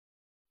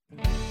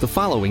The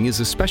following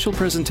is a special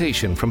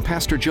presentation from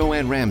Pastor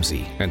Joanne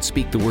Ramsey and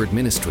Speak the Word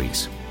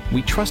Ministries.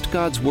 We trust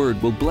God's Word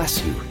will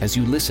bless you as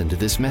you listen to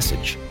this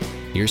message.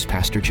 Here's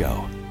Pastor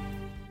Joe.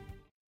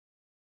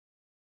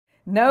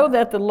 Know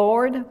that the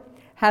Lord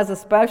has a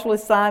special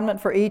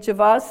assignment for each of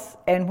us,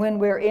 and when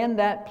we're in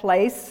that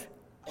place,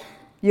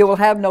 you will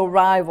have no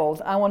rivals.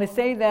 I want to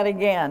say that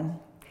again.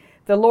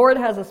 The Lord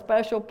has a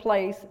special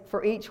place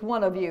for each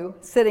one of you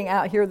sitting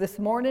out here this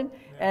morning.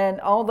 And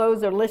all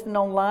those that are listening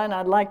online,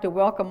 I'd like to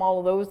welcome all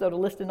of those that are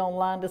listening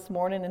online this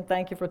morning, and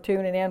thank you for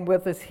tuning in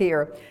with us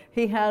here.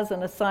 He has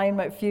an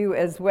assignment for you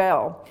as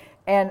well.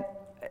 And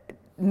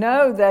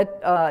know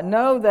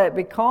that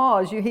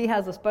because He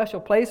has a special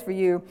place for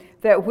you,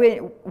 that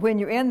when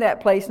you're in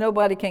that place,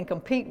 nobody can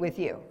compete with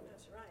you.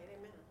 That's right,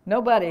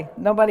 amen.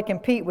 Nobody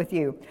compete with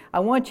you. I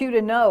want you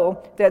to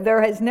know that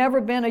there has never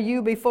been a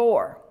you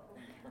before.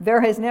 There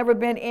has never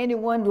been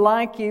anyone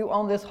like you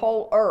on this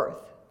whole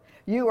earth.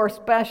 You are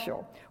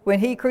special. When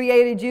He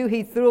created you,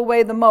 He threw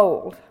away the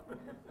mold.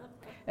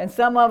 And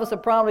some of us are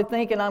probably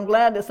thinking, I'm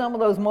glad that some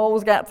of those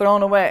molds got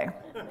thrown away.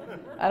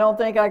 I don't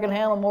think I can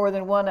handle more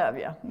than one of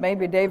you.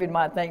 Maybe David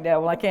might think that,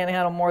 well, I can't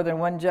handle more than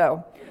one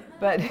Joe.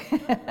 But,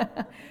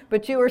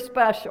 but you are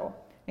special.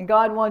 And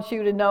God wants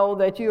you to know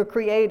that you are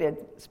created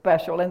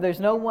special. And there's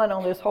no one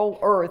on this whole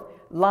earth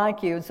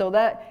like you. And so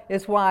that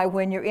is why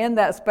when you're in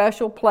that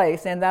special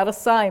place and that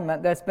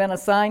assignment that's been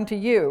assigned to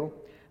you,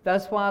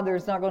 that's why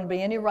there's not going to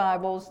be any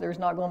rivals. There's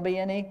not going to be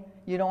any,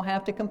 you don't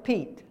have to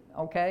compete,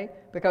 okay?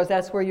 Because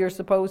that's where you're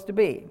supposed to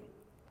be.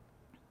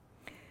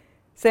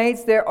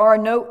 Saints, there are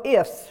no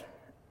ifs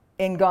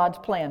in God's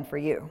plan for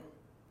you.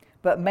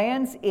 But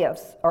man's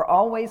ifs are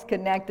always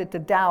connected to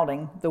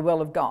doubting the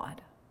will of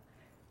God.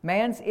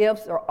 Man's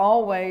ifs are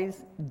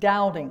always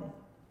doubting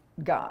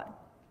God,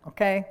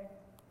 okay?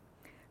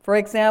 For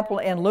example,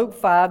 in Luke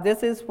 5,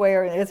 this is Luke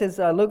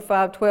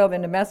 5:12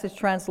 in the Message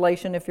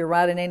translation, if you're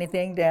writing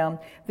anything down.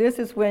 This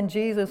is when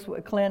Jesus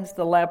cleansed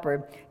the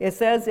leper. It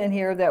says in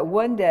here that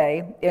one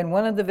day in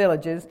one of the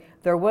villages,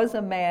 there was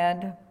a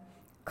man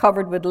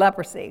covered with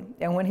leprosy.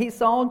 And when he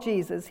saw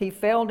Jesus, he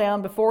fell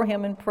down before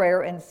him in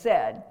prayer and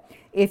said,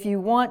 "If you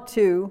want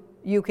to,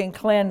 you can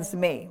cleanse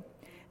me."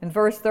 And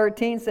verse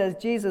 13 says,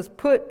 Jesus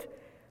put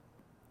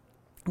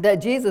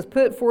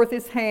forth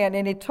his hand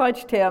and he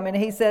touched him and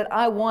he said,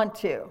 "I want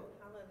to." Hallelujah.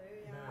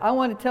 I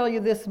want to tell you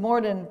this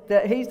morning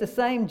that He's the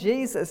same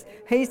Jesus.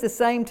 He's the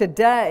same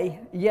today.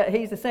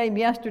 He's the same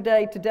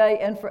yesterday, today,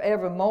 and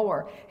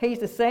forevermore. He's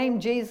the same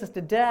Jesus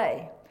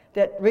today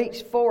that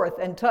reached forth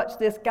and touched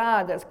this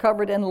guy that's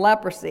covered in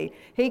leprosy.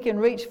 He can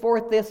reach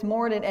forth this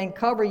morning and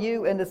cover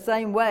you in the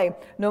same way,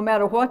 no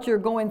matter what you're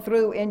going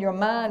through in your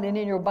mind and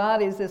in your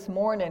bodies this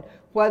morning,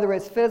 whether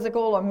it's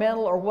physical or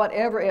mental or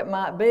whatever it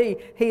might be.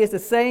 He is the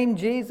same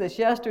Jesus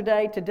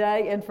yesterday,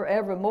 today, and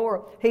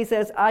forevermore. He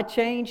says, "I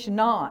change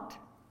not."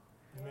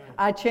 Amen.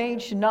 I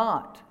change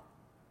not.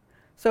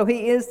 So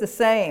He is the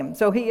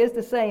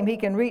same. He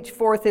can reach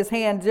forth His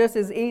hand just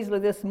as easily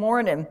this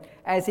morning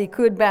as He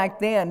could back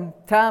then.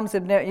 Times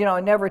have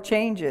it never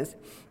changes.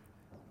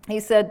 He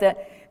said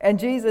that, and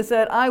Jesus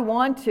said, "I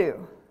want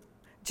to."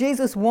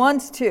 Jesus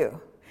wants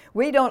to.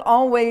 We don't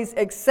always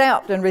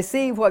accept and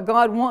receive what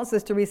God wants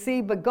us to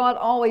receive, but God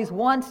always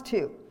wants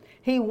to.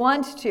 He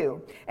wants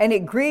to. And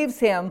it grieves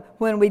Him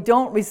when we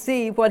don't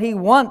receive what He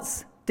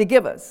wants to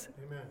give us.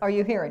 Amen. Are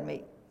you hearing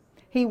me?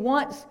 He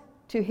wants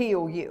to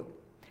heal you.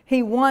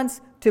 He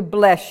wants to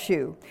bless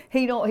you.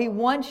 He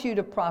wants you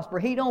to prosper.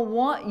 He don't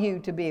want you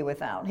to be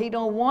without. He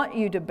don't want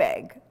you to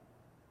beg.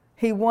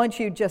 He wants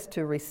you just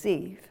to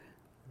receive.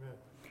 Amen.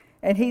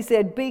 And He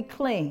said, "Be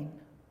clean."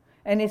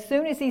 And as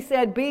soon as He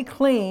said, "Be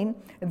clean,"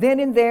 then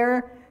and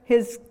there,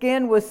 his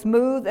skin was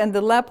smooth and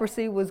the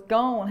leprosy was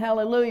gone.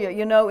 Hallelujah.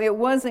 It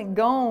wasn't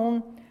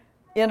gone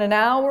in an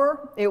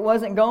hour. It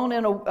wasn't gone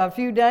in a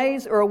few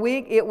days or a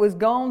week. It was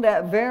gone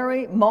that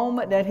very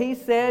moment that He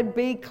said,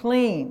 "Be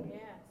clean."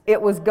 Yes.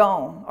 It was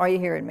gone. Are you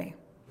hearing me?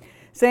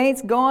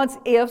 Saints, God's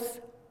ifs,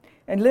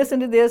 and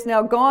listen to this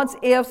now, God's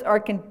ifs are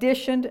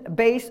conditioned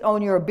based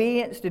on your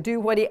obedience to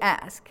do what He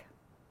asks.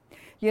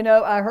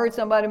 I heard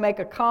somebody make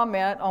a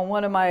comment on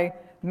one of my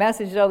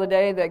messages the other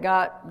day that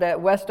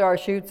Westar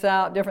shoots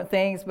out different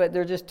things, but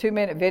they're just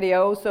 2-minute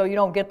videos, so you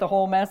don't get the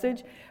whole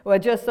message. Well, it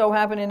just so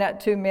happened in that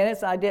 2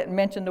 minutes, I didn't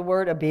mention the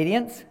word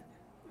obedience.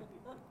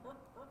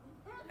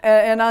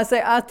 And I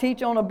say, I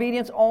teach on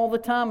obedience all the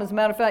time. As a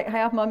matter of fact,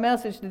 half my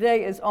message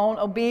today is on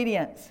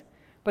obedience.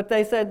 But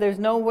they said there's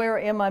nowhere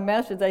in my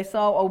message they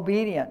saw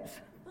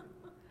obedience.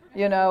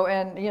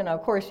 And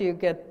of course you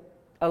get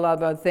a lot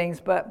of other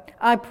things, but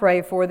I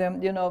pray for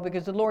them,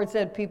 because the Lord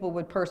said people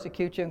would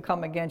persecute you and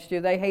come against you.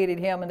 They hated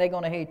Him and they're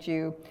going to hate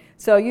you.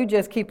 So you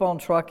just keep on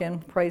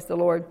trucking, praise the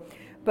Lord.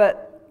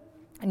 But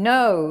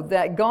know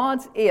that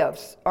God's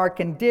ifs are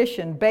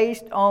conditioned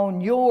based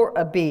on your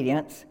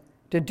obedience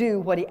to do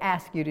what He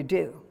asks you to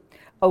do.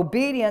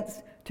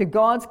 Obedience to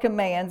God's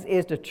commands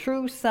is the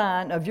true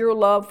sign of your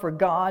love for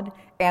God,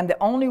 and the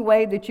only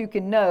way that you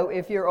can know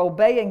if you're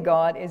obeying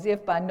God is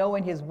if by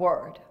knowing His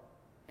Word.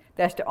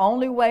 That's the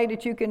only way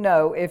that you can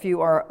know if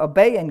you are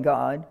obeying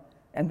God,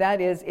 and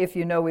that is if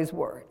you know His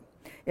Word.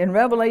 In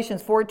Revelation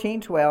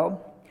 14:12,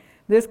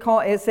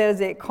 it says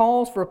it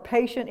calls for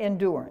patient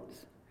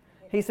endurance.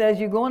 He says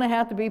you're going to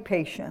have to be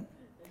patient.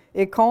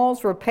 It calls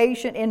for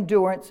patient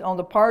endurance on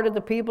the part of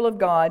the people of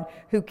God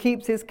who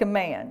keeps His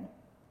command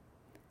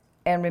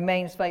and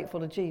remains faithful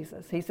to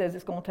Jesus. He says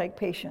it's going to take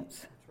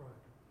patience.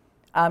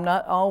 I'm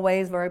not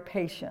always very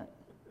patient.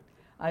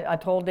 I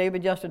told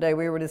David yesterday,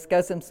 we were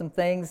discussing some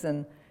things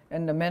in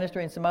the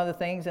ministry and some other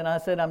things, and I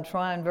said I'm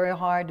trying very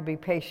hard to be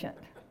patient.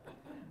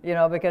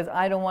 Because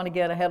I don't want to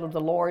get ahead of the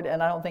Lord,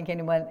 and I don't think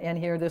anyone in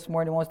here this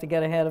morning wants to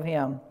get ahead of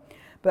Him.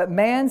 But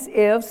man's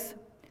ifs,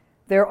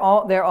 they're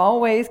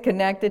always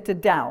connected to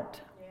doubt.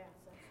 Yes,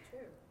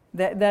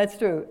 that's true. That's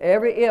true.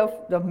 Every if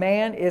of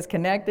man is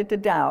connected to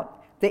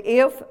doubt. The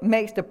if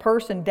makes the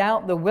person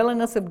doubt the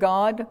willingness of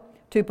God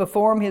to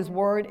perform His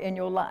word in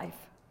your life.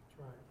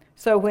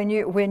 So when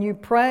you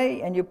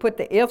pray and you put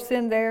the ifs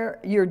in there,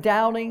 you're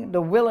doubting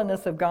the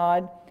willingness of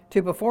God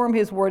to perform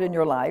His word in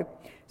your life.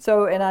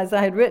 So, and as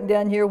I had written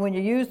down here, when you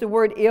use the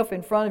word if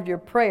in front of your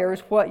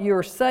prayers, what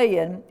you're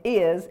saying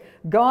is,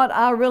 God,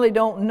 I really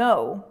don't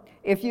know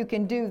if you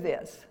can do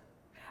this.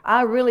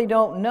 I really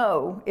don't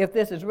know if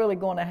this is really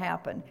going to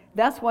happen.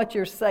 That's what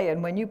you're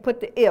saying when you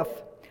put the if.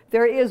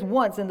 There is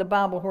once in the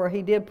Bible where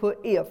He did put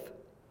if.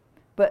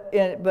 But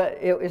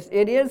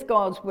it is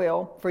God's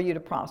will for you to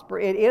prosper.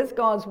 It is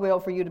God's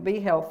will for you to be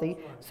healthy.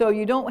 So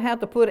you don't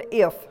have to put an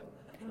if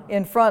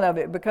in front of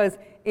it, because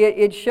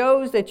it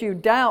shows that you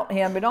doubt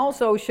Him. It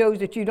also shows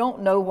that you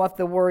don't know what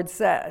the Word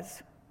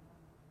says.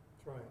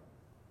 That's right.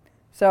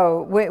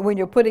 So when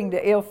you're putting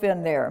the if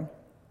in there.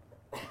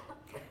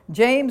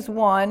 James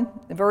 1,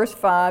 verse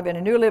 5, in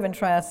a New Living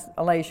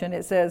Translation,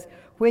 it says,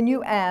 when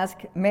you ask,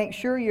 make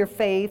sure your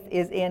faith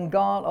is in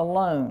God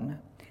alone.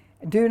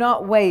 Do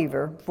not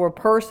waver, for a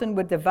person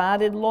with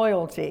divided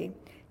loyalty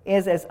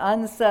is as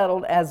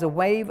unsettled as a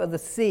wave of the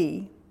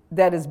sea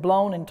that is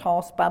blown and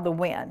tossed by the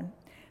wind.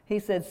 He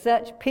said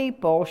such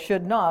people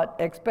should not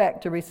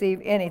expect to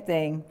receive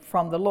anything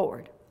from the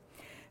Lord.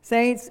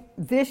 Saints,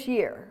 this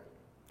year,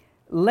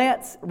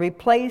 let's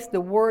replace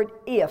the word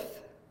if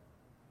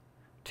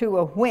to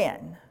a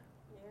when.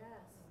 Yes.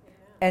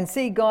 And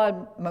see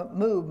God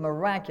move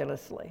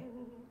miraculously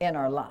in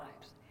our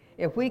lives.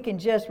 If we can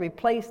just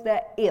replace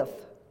that if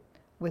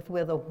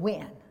with a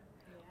when.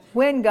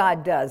 When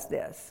God does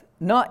this,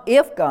 not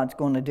if God's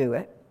going to do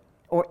it,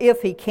 or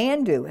if He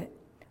can do it,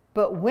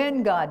 but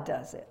when God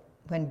does it.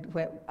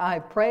 When I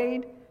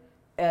prayed,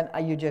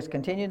 and you just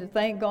continue to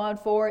thank God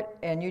for it,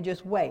 and you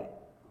just wait,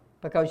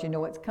 because you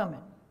know it's coming.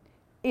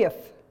 If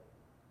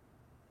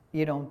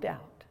you don't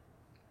doubt.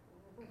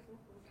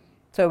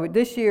 So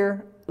this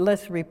year,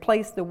 let's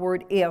replace the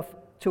word if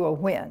to a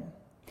when.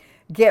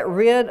 Get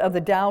rid of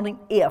the doubting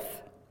if,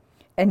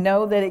 and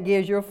know that it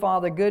gives your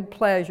Father good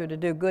pleasure to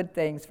do good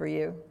things for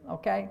you,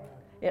 okay?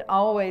 It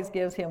always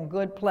gives Him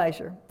good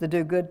pleasure to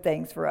do good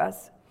things for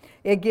us.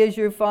 It gives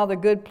your Father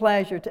good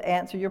pleasure to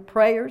answer your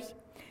prayers.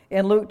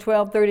 In Luke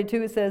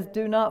 12:32 it says,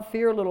 do not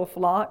fear, little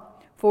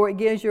flock, for it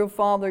gives your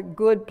Father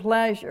good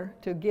pleasure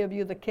to give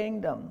you the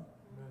kingdom.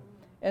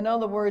 In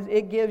other words,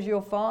 it gives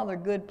your Father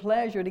good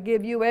pleasure to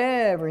give you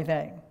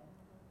everything.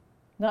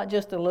 Not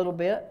just a little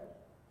bit,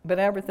 but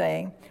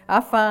everything.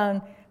 I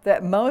find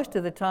that most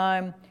of the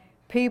time,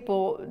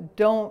 people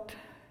don't,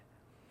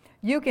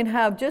 you can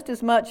have just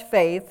as much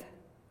faith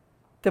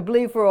to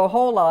believe for a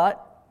whole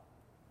lot,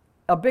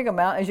 a big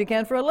amount, as you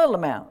can for a little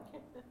amount.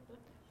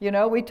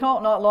 We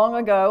talked not long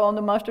ago on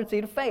the mustard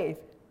seed of faith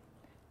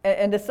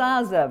and the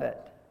size of it.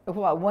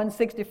 What,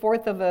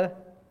 1/64 of a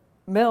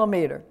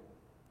millimeter.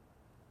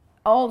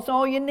 That's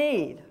all you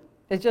need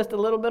is just a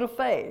little bit of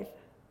faith.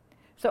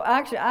 So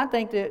actually, I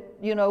think that,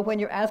 when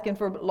you're asking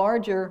for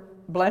larger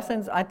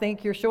blessings, I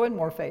think you're showing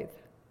more faith.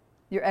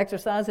 You're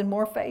exercising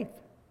more faith,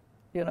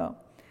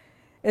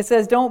 It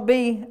says, don't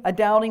be a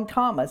doubting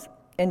Thomas.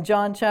 In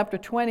John chapter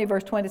 20,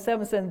 verse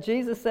 27, says,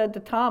 Jesus said to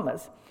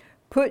Thomas,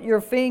 put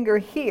your finger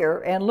here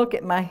and look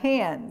at my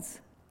hands.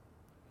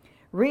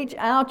 Reach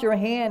out your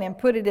hand and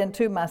put it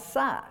into my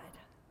side.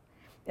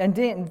 And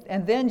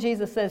then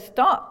Jesus says,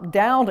 stop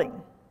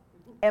doubting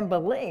and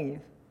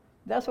believe.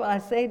 That's what I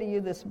say to you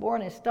this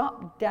morning.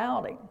 Stop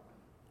doubting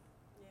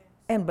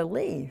and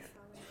believe.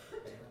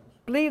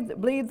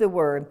 Believe the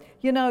word.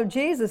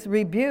 Jesus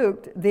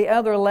rebuked the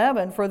other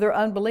 11 for their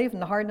unbelief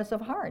and the hardness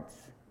of hearts.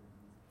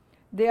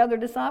 The other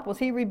disciples,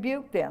 He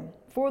rebuked them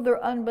for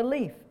their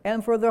unbelief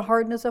and for their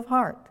hardness of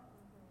heart.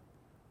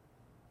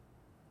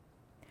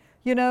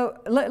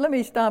 Let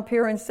me stop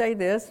here and say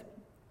this.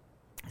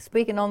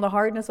 Speaking on the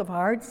hardness of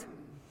hearts,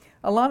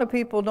 a lot of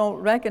people don't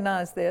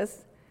recognize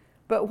this,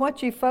 but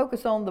what you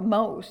focus on the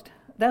most,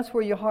 that's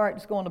where your heart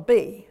is going to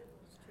be.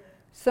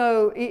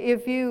 So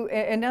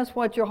and that's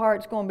what your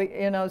heart's going to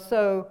be,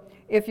 so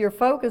if you're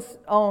focused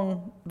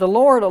on the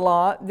Lord a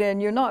lot, then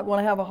you're not going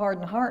to have a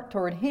hardened heart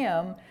toward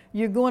Him.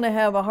 You're going to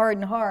have a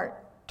hardened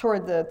heart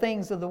toward the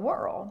things of the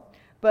world.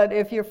 But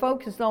if you're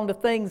focused on the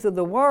things of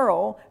the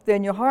world,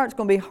 then your heart's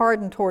going to be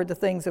hardened toward the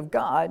things of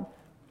God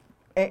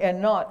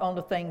and not on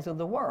the things of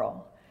the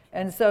world.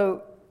 And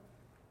so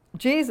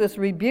Jesus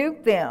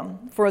rebuked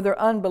them for their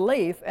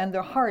unbelief and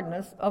their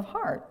hardness of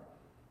heart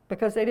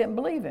because they didn't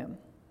believe him.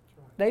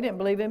 They didn't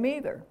believe him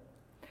either.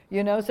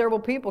 You know, several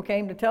people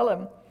came to tell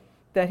him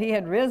that he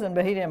had risen,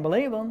 but he didn't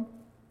believe them.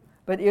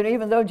 But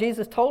even though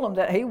Jesus told them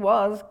that he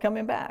was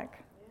coming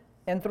back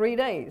in 3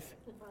 days,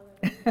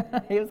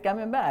 he was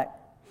coming back.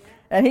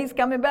 And he's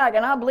coming back,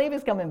 and I believe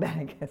he's coming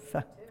back.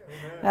 So,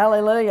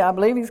 hallelujah, I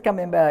believe he's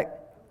coming back.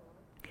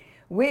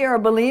 We are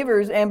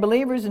believers, and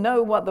believers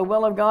know what the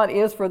will of God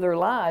is for their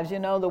lives. You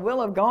know, the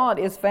will of God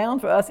is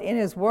found for us in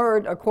his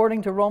word,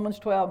 according to Romans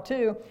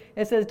 12:2.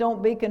 It says,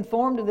 don't be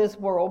conformed to this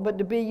world, but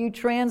to be you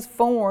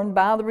transformed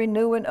by the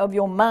renewing of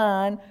your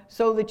mind,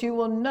 so that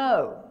you'll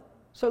know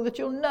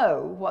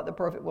what the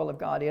perfect will of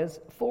God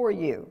is for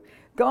you.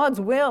 God's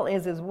will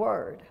is his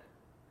word.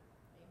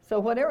 So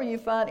whatever you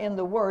find in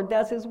the word,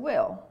 that's his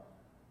will.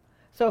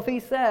 So if he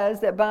says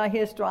that by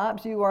his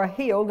stripes you are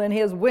healed, then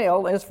his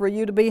will is for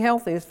you to be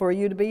healthy, is for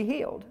you to be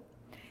healed.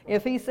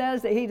 If he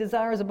says that he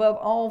desires above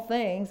all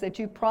things that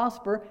you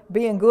prosper,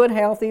 be in good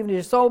health, even as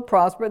your soul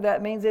prosper,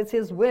 that means it's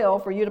his will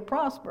for you to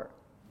prosper.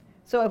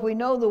 So if we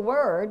know the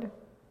word,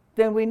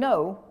 then we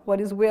know what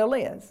his will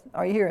is.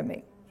 Are you hearing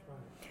me?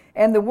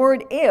 And the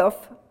word if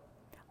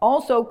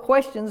also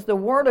questions the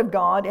word of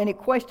God, and it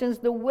questions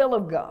the will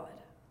of God.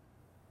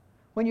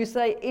 When you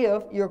say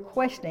if, you're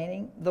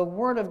questioning the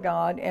word of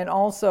God and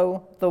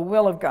also the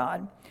will of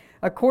God.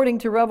 According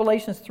to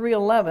Revelations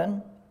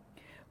 3:11,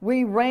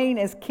 we reign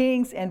as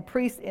kings and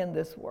priests in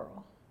this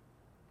world.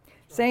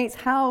 Saints,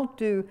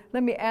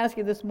 let me ask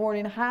you this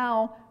morning,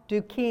 how do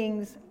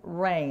kings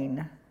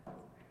reign?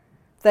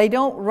 They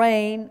don't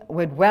reign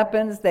with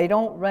weapons. They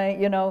don't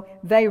reign,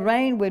 they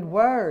reign with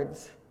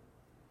words.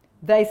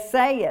 They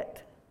say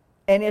it,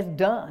 and it's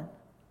done.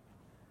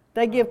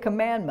 They give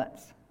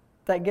commandments.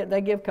 They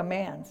give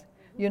commands.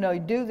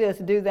 Do this,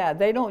 do that.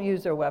 They don't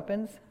use their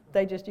weapons.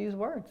 They just use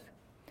words.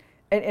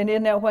 And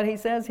isn't that what he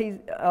says?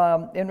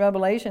 In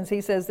Revelations, he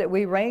says that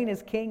we reign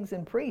as kings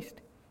and priests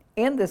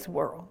in this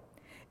world.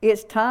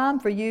 It's time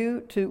for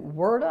you to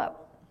word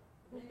up.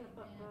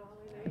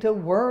 To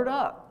word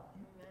up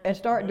and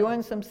start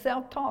doing some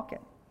self-talking.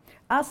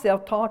 I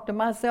self-talk to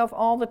myself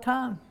all the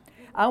time.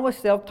 I was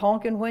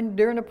self-talking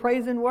during the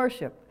praise and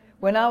worship.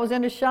 When I was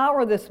in the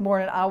shower this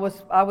morning, I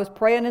was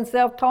praying and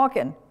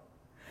self-talking.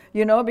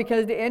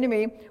 Because the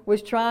enemy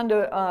was trying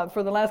to,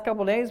 for the last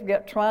couple of days,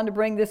 trying to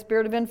bring this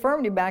spirit of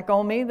infirmity back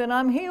on me that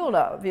I'm healed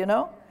of,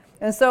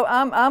 And so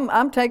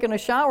I'm taking a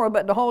shower,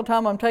 but the whole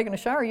time I'm taking a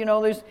shower,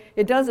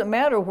 it doesn't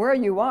matter where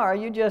you are,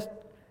 you just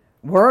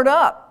word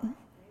up.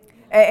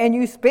 And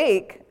you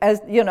speak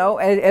as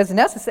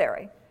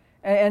necessary.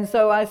 And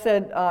so I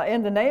said,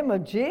 in the name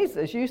of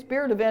Jesus, you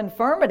spirit of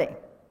infirmity,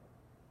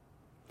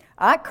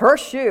 I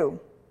curse you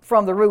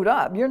from the root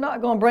up. You're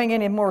not going to bring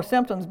any more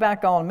symptoms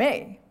back on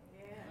me.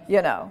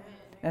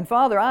 And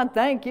Father, I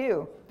thank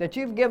you that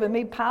you've given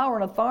me power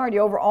and authority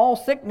over all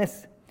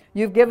sickness.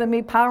 You've given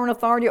me power and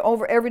authority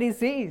over every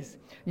disease.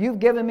 You've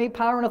given me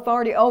power and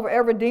authority over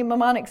every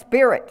demonic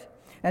spirit.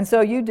 And so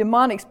you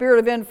demonic spirit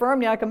of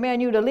infirmity, I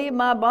command you to leave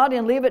my body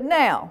and leave it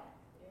now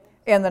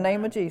in the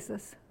name of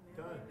Jesus.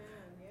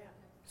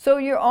 So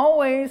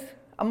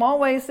I'm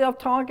always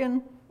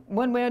self-talking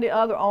one way or the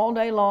other all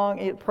day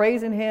long,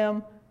 praising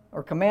him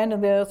or commanding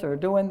this or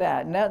doing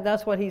that. And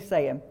that's what he's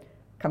saying.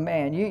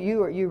 Command.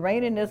 You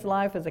reign in this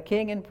life as a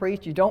king and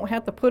priest. You don't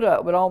have to put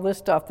up with all this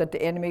stuff that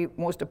the enemy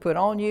wants to put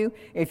on you.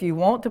 If you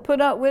want to put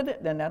up with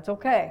it, then that's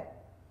okay.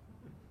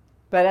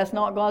 But that's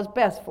not God's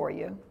best for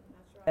you.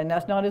 And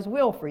that's not his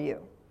will for you.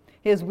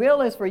 His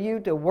will is for you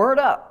to word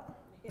up,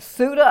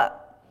 suit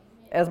up.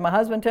 As my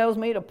husband tells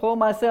me, to pull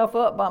myself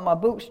up by my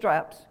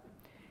bootstraps.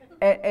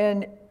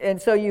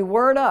 And so you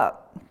word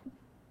up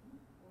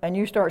and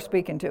you start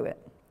speaking to it.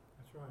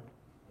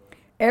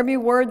 Every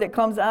word that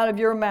comes out of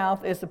your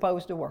mouth is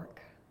supposed to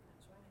work.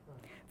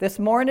 This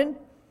morning,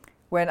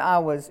 when I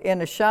was in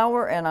the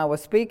shower and I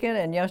was speaking,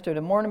 and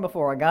yesterday morning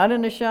before I got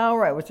in the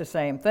shower, it was the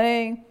same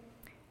thing.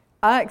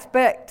 I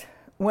expect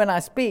when I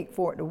speak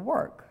for it to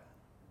work.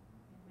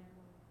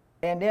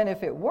 And then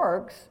if it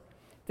works,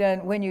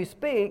 then when you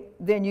speak,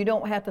 then you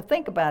don't have to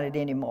think about it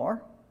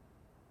anymore.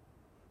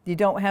 You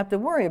don't have to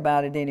worry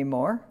about it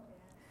anymore.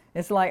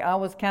 It's like I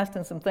was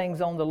casting some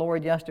things on the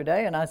Lord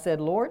yesterday, and I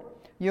said, Lord,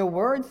 your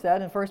word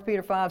said in 1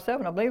 Peter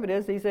 5:7, I believe it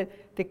is, he said,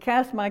 to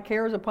cast my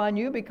cares upon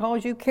you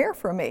because you care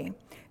for me.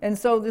 And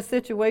so there's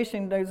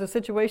a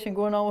situation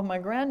going on with my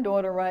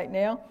granddaughter right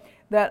now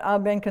that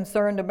I've been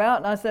concerned about.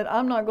 And I said,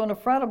 I'm not going to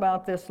fret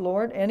about this,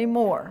 Lord,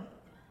 anymore.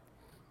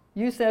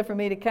 You said for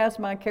me to cast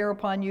my care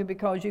upon you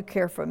because you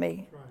care for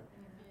me. Right.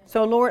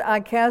 So, Lord,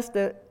 I cast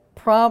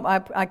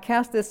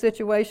this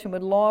situation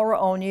with Laura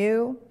on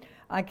you.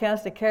 I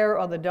cast the care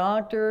of the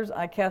doctors.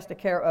 I cast the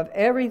care of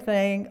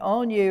everything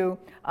on you.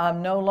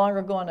 I'm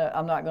not going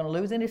to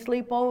lose any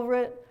sleep over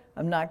it.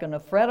 I'm not going to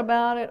fret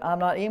about it. I'm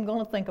not even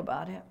going to think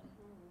about it.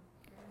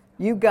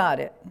 You got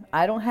it.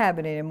 I don't have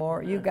it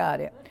anymore. You got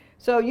it.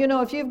 So,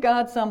 if you've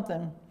got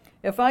something,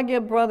 if I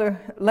give Brother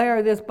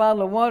Larry this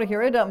bottle of water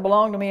here, it doesn't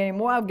belong to me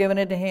anymore. I've given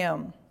it to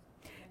him.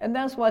 And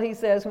that's what he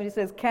says when he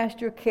says, cast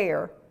your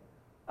care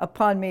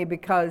upon me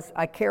because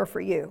I care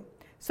for you.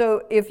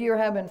 So if you're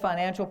having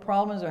financial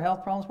problems or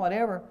health problems,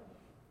 whatever,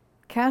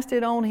 cast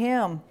it on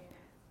him,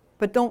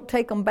 but don't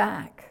take them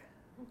back.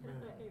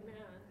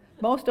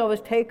 Most of us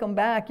take them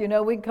back. We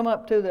can come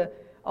up to the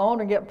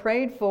altar and get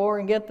prayed for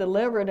and get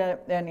delivered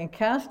and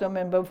cast them,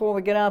 and before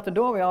we get out the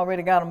door, we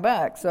already got them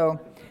back. So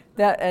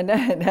then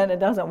it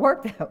doesn't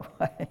work that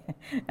way.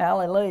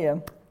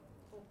 Hallelujah.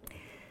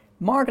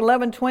 Mark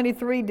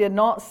 11:23 did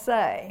not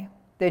say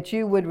that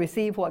you would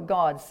receive what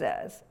God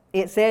says.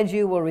 It says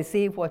you will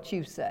receive what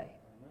you say.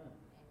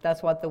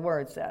 That's what the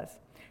word says.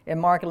 In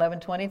Mark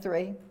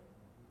 11:23,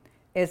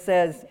 it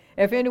says,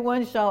 if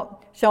anyone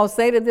shall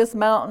say to this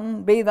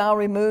mountain, be thou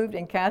removed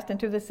and cast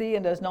into the sea,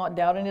 and does not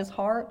doubt in his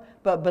heart,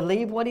 but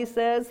believe what he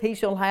says, he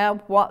shall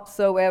have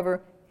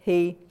whatsoever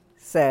he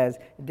says.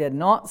 It did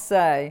not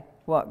say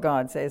what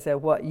God says, it said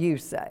what you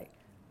say.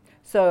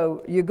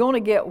 So you're going to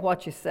get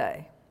what you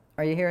say.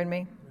 Are you hearing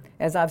me?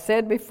 As I've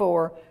said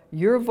before,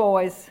 your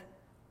voice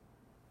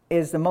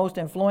is the most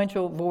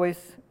influential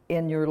voice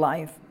in your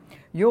life.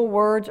 Your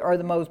words are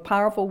the most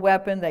powerful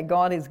weapon that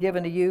God has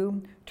given to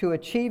you to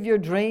achieve your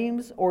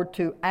dreams or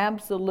to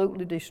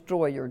absolutely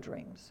destroy your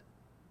dreams.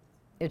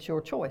 It's your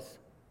choice.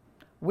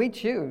 We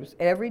choose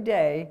every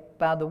day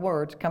by the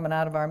words coming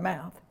out of our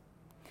mouth.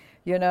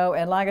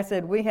 And like I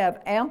said, we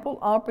have ample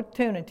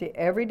opportunity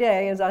every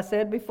day, as I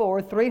said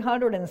before,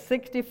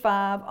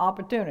 365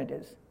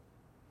 opportunities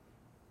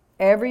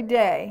every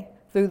day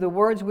through the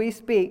words we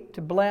speak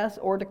to bless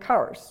or to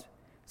curse.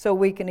 So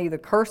we can either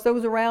curse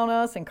those around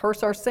us and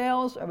curse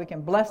ourselves, or we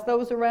can bless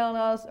those around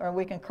us, or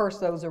we can bless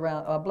those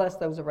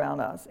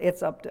around us.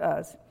 It's up to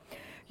us.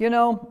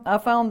 I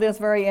found this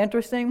very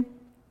interesting.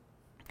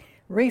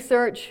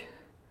 Research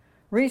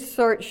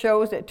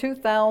shows that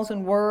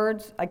 2,000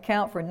 words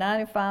account for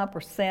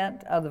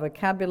 95% of the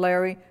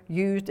vocabulary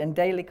used in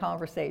daily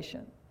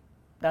conversation.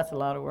 That's a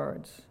lot of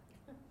words.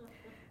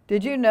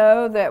 Did you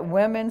know that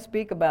women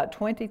speak about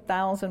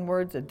 20,000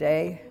 words a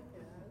day?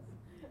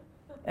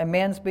 And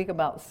men speak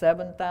about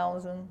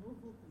 7,000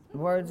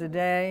 words a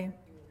day,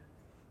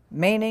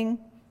 meaning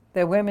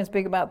that women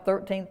speak about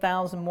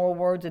 13,000 more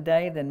words a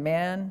day than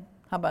men.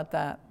 How about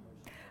that?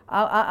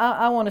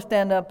 I want to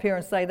stand up here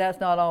and say that's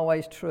not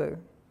always true.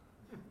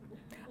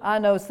 I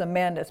know some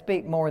men that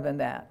speak more than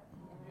that.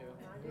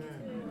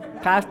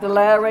 Pastor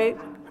Larry,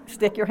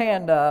 stick your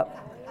hand up.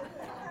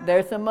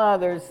 There's some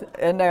others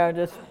in there.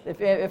 Just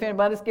if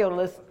anybody's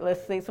skilled,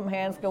 let's see some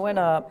hands going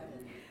up.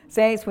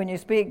 Saints, when you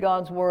speak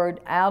God's word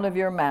out of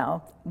your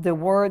mouth, the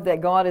word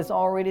that God has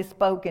already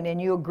spoken,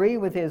 and you agree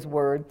with his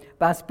word,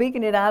 by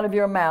speaking it out of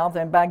your mouth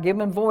and by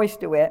giving voice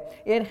to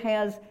it, it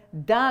has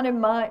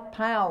dynamite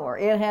power.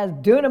 It has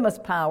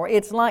dunamis power.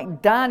 It's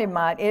like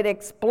dynamite. It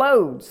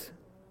explodes.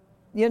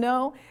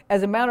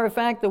 As a matter of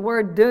fact, the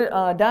word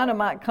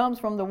dynamite comes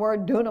from the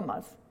word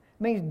dunamis. It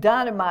means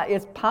dynamite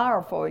is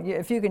powerful.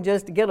 If you can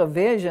just get a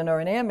vision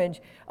or an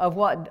image of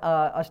what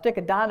a stick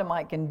of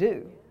dynamite can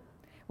do.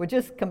 We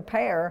just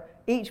compare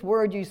each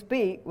word you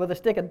speak with a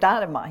stick of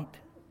dynamite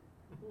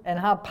and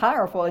how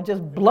powerful it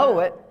just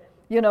blow it.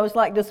 It's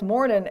like this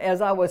morning as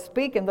I was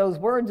speaking those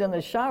words in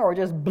the shower,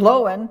 just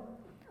blowing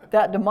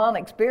that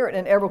demonic spirit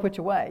in every which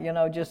way,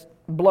 just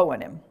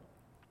blowing him.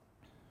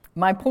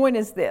 My point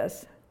is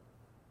this.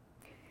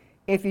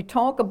 If you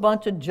talk a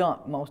bunch of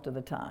junk most of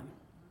the time,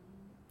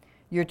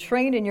 you're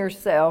training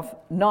yourself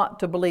not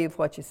to believe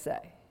what you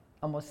say.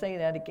 I'm going to say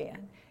that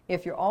again.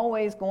 If you're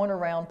always going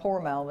around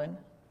poor-mouthing,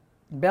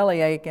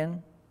 belly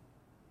aching,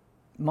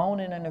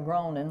 moaning and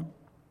groaning,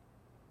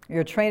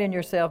 you're training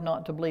yourself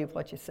not to believe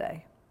what you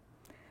say.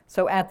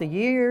 So after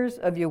years,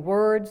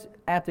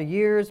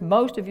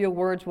 most of your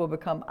words will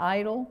become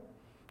idle,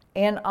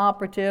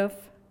 inoperative,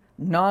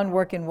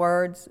 non-working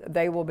words.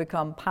 They will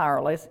become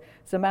powerless.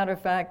 As a matter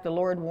of fact, the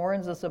Lord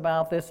warns us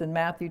about this in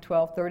Matthew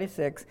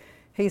 12:36.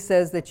 He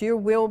says that you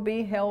will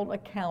be held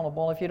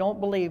accountable. If you don't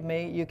believe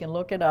me, you can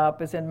look it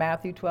up. It's in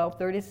Matthew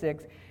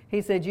 12:36.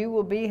 He said you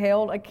will be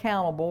held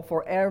accountable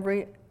for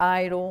every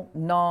idle,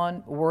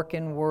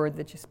 non-working word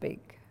that you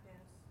speak.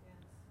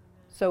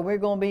 So we're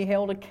going to be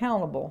held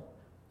accountable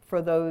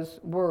for those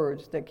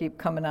words that keep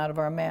coming out of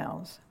our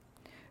mouths.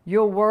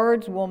 Your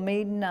words will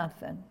mean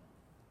nothing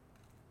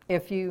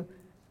if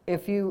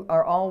you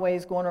are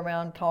always going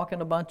around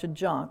talking a bunch of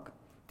junk.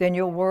 Then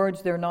your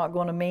words, they're not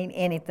going to mean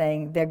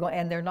anything.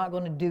 They're not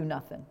going to do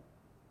nothing.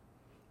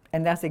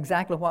 And that's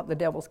exactly what the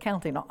devil's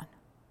counting on.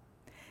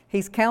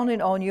 He's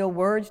counting on your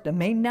words to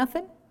mean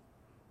nothing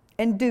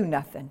and do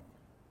nothing.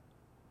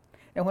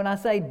 And when I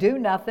say do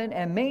nothing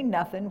and mean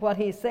nothing, what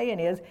he's saying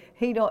is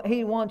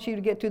he wants you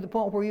to get to the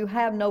point where you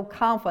have no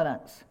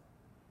confidence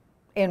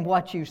in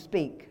what you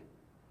speak.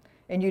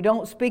 And you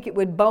don't speak it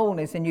with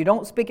boldness, and you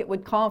don't speak it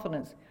with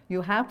confidence.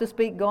 You have to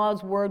speak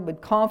God's word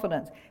with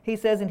confidence. He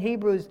says in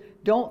Hebrews,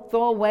 don't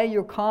throw away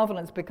your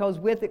confidence because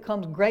with it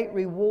comes great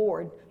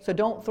reward. So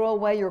don't throw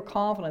away your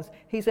confidence.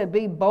 He said,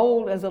 be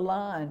bold as a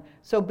lion.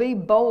 So be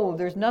bold.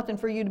 There's nothing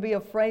for you to be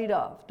afraid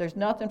of. There's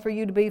nothing for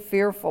you to be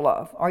fearful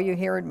of. Are you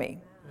hearing me?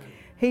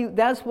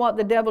 That's what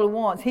the devil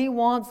wants. He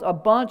wants a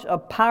bunch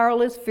of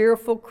powerless,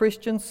 fearful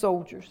Christian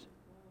soldiers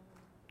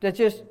that's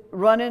just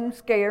running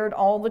scared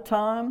all the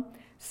time,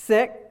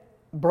 sick,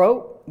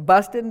 broke,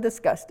 busted, and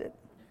disgusted.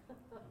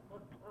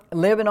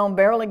 Living on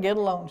barely get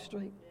along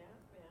street.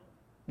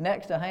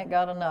 Next to ain't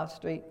got enough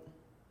street.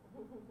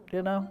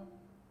 You know?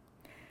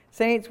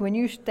 Saints, when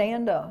you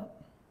stand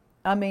up,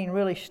 I mean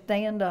really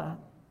stand up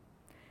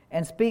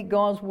and speak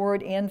God's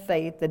word in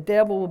faith, the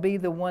devil will be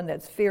the one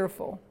that's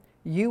fearful.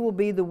 You will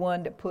be the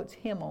one that puts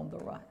him on the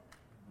right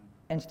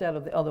instead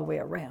of the other way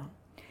around.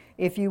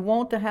 If you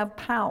want to have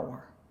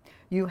power,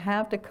 you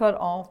have to cut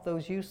off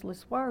those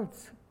useless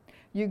words.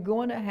 You're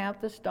going to have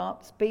to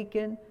stop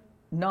speaking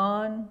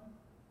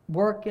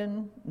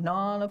non-working,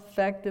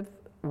 non-effective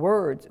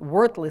words,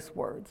 worthless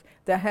words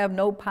that have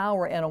no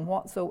power in them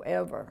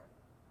whatsoever.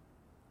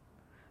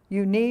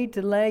 You need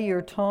to lay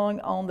your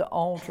tongue on the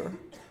altar.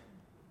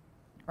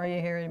 Are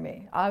you hearing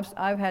me?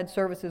 I've had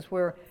services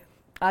where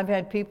I've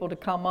had people to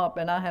come up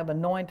and I have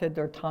anointed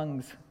their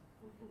tongues,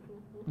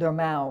 their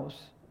mouths.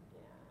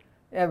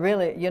 It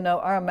really, you know,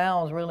 our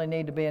mouths really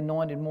need to be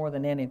anointed more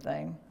than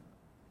anything.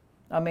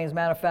 I mean, as a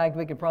matter of fact,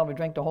 we could probably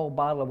drink the whole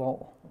bottle of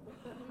oil.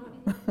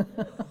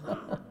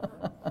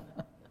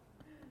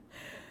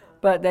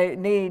 But they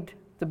need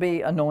to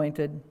be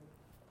anointed.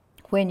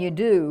 When you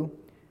do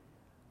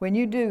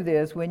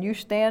this, when you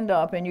stand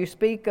up and you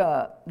speak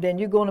up, then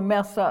you're going to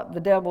mess up the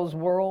devil's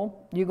world.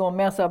 You're going to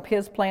mess up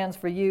his plans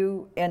for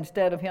you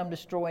instead of him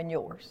destroying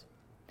yours.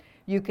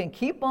 You can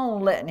keep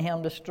on letting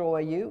him destroy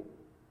you,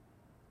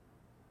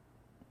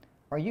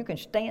 or you can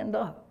stand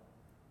up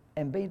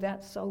and be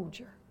that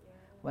soldier.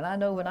 When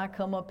I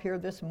come up here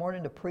this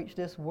morning to preach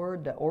this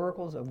word, the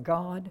oracles of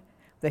God,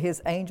 that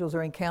his angels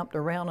are encamped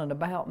around and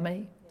about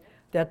me,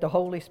 that the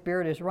Holy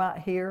Spirit is right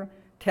here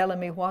telling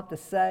me what to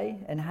say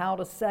and how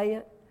to say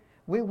it.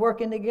 We're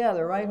working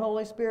together, right,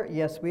 Holy Spirit?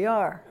 Yes, we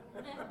are.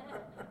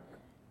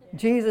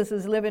 Jesus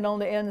is living on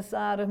the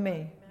inside of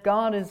me.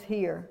 God is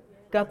here.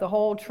 Got the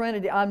whole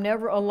Trinity. I'm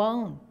never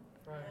alone.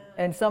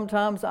 And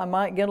sometimes I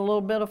might get a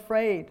little bit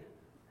afraid,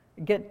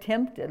 get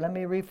tempted. Let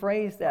me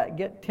rephrase that,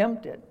 get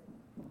tempted.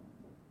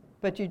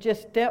 But you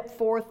just step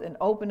forth and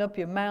open up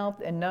your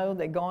mouth and know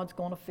that God's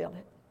going to fill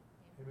it.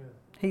 Amen.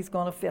 He's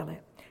going to fill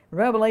it.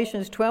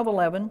 Revelations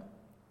 12:11,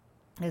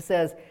 it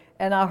says,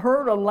 and I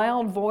heard a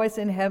loud voice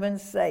in heaven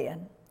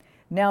saying,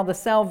 now the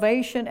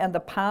salvation and the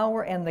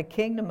power and the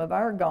kingdom of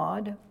our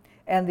God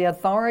and the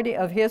authority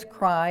of his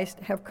Christ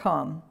have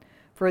come.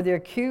 For the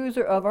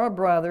accuser of our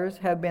brothers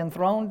have been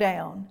thrown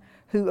down,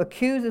 who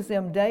accuses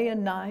them day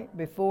and night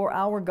before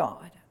our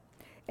God.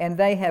 And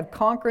they have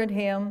conquered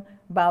him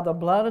by the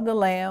blood of the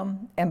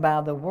Lamb and by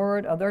the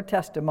word of their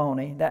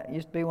testimony. That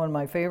used to be one of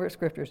my favorite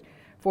scriptures.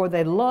 For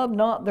they love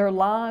not their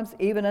lives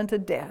even unto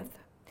death.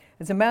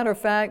 As a matter of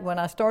fact, when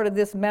I started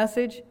this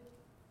message,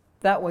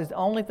 that was the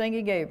only thing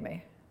he gave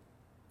me,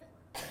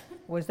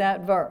 was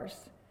that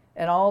verse.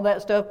 And all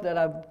that stuff that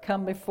I've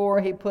come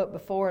before, he put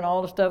before, and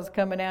all the stuff that's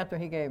coming after,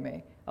 he gave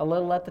me, a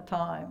little at the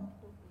time.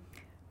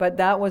 But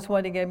that was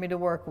what he gave me to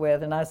work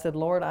with. And I said,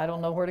 Lord, I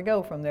don't know where to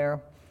go from there.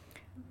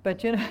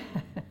 But you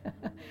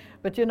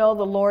know,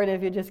 the Lord,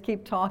 if you just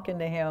keep talking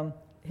to him,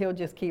 he'll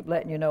just keep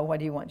letting you know what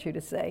he wants you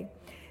to say.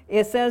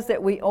 It says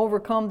that we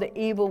overcome the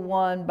evil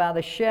one by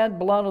the shed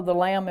blood of the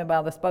Lamb and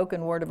by the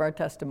spoken word of our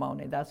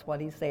testimony. That's what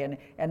he's saying.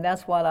 And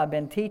that's what I've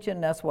been teaching.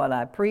 That's what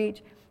I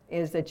preach,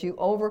 is that you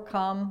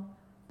overcome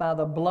by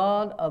the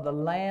blood of the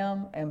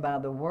Lamb and by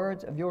the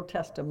words of your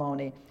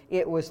testimony.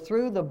 It was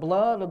through the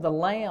blood of the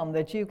Lamb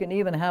that you can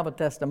even have a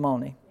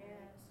testimony.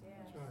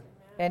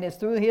 And it's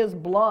through his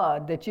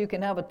blood that you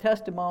can have a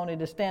testimony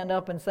to stand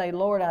up and say,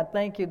 Lord, I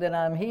thank you that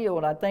I'm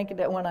healed. I thank you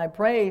that when I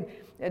prayed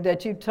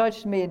that you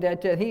touched me,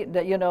 that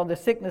the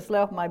sickness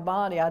left my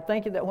body. I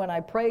thank you that when I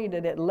prayed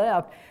that it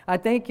left. I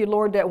thank you,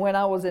 Lord, that when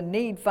I was in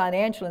need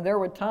financially, and there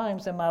were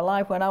times in my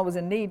life when I was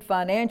in need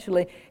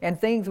financially and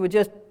things would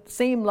just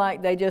seem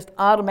like they just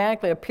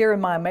automatically appear in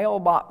my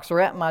mailbox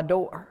or at my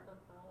door.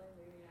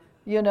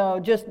 You know,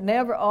 just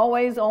never,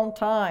 always on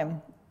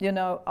time. You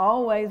know,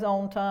 always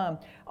on time.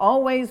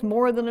 Always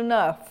more than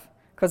enough.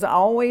 Because I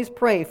always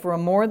pray for a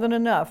more than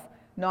enough.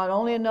 Not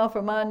only enough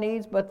for my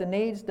needs, but the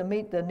needs to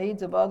meet the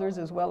needs of others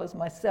as well as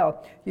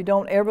myself. You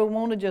don't ever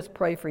want to just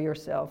pray for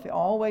yourself. You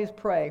always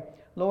pray,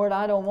 Lord,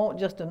 I don't want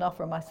just enough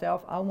for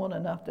myself. I want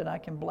enough that I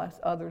can bless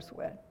others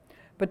with.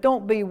 But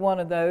don't be one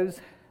of those.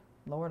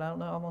 Lord, I don't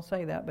know if I'm going to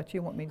say that, but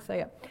you want me to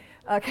say it.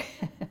 Okay.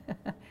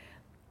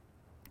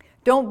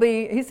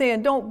 He's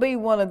saying, don't be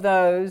one of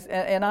those,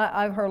 and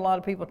I've heard a lot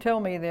of people tell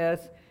me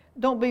this,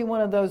 don't be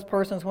one of those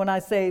persons when I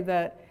say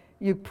that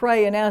you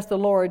pray and ask the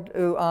Lord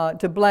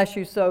to bless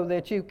you so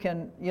that you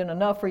can,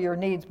 enough for your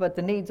needs, but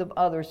the needs of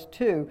others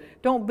too.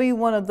 Don't be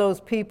one of those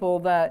people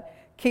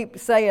that keep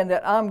saying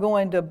that I'm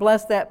going to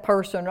bless that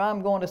person, or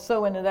I'm going to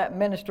sow into that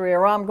ministry,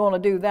 or I'm going to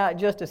do that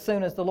just as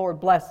soon as the Lord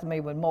blesses me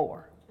with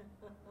more.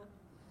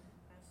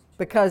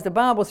 Because the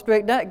Bible's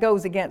strict, that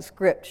goes against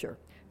Scripture.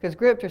 Because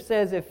Scripture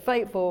says, if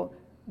faithful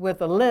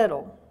with a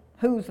little,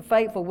 who's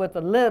faithful with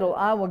a little,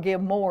 I will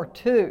give more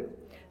to.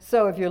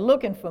 So if you're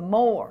looking for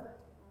more,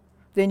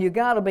 then you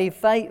got to be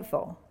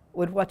faithful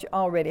with what you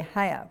already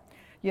have.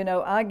 You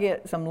know, I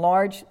get some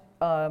large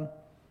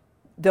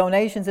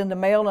donations in the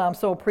mail, and I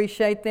so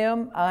appreciate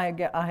them. I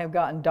have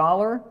gotten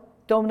dollar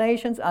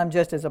donations. I'm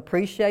just as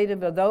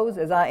appreciative of those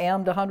as I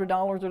am the $100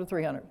 or the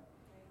 $300.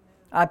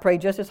 I pray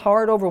just as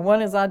hard over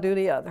one as I do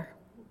the other.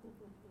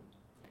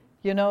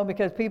 You know,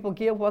 because people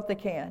give what they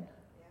can.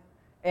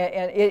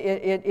 And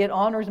it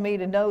honors me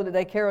to know that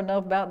they care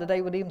enough about that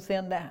they would even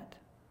send that.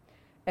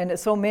 And that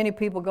so many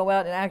people go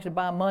out and actually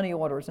buy money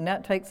orders, and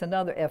that takes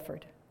another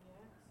effort.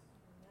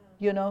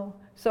 You know,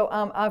 so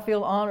I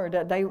feel honored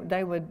that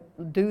they would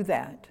do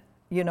that.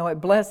 You know, it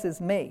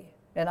blesses me,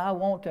 and I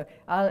want to.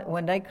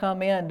 When they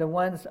come in, the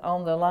ones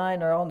on the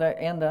line or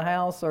in the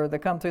house, or they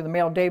come through the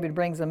mail, David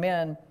brings them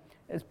in.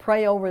 Is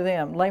pray over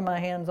them, lay my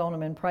hands on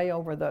them, and pray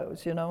over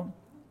those. You know,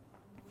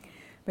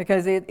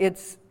 because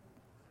it's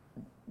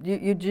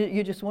you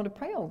just want to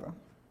pray over them.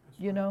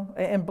 You know,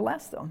 and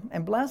bless them,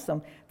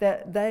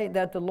 that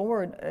the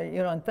Lord,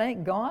 you know, and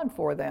thank God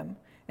for them.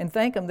 And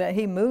thank Him that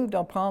He moved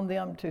upon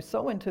them to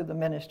sow into the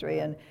ministry,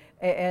 and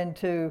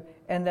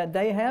that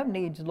they have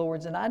needs,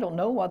 Lord. And I don't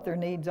know what their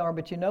needs are,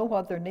 but you know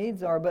what their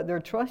needs are. But they're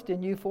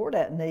trusting You for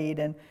that need.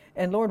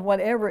 And Lord,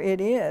 whatever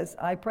it is,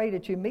 I pray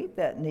that You meet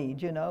that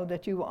need. You know,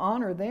 that You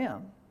honor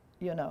them.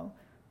 You know,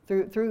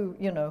 through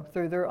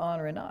their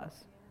honoring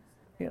us.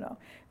 You know,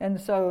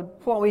 and so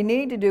what we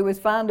need to do is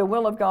find the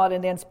will of God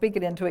and then speak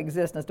it into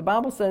existence. The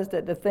Bible says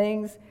that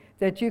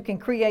that you can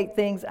create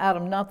things out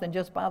of nothing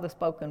just by the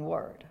spoken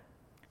word.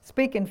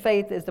 Speaking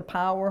faith is the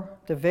power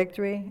to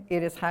victory.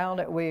 It is how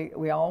that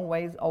we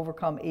always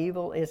overcome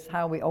evil. It's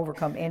how we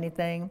overcome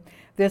anything.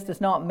 This does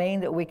not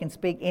mean that we can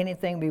speak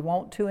anything we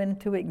want to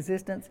into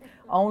existence.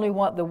 Only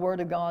what the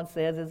Word of God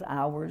says is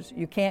ours.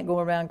 You can't go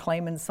around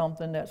claiming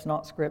something that's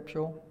not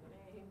scriptural.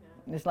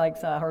 It's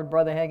like I heard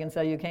Brother Hagin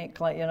say, you can't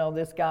claim, you know,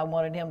 this guy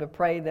wanted him to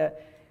pray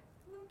that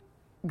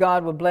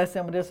God would bless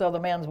him with this other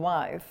man's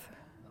wife.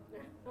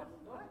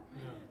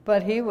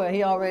 But he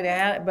already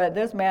had, but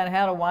this man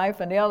had a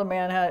wife, and the other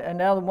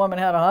woman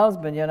had a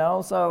husband, you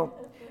know. So,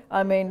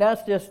 I mean,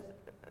 that's just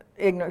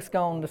ignorance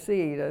going to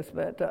seed us.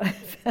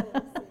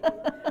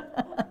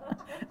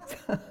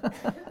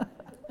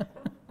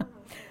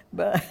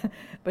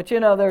 But you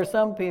know, there's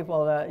some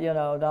people that, you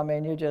know, I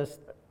mean, you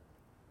just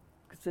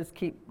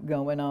keep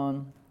going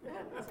on.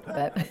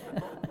 But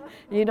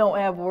you don't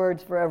have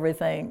words for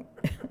everything.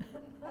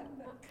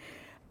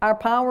 Our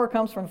power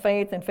comes from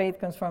faith, and faith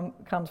comes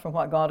from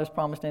what God has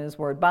promised in His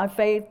Word. By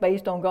faith,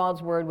 based on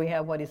God's Word, we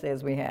have what He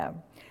says we have.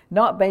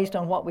 Not based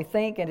on what we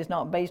think, and it's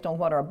not based on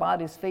what our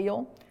bodies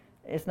feel.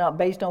 It's not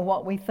based on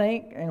what we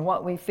think and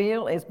what we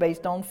feel. It's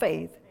based on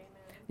faith.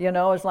 You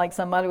know, it's like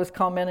somebody was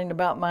commenting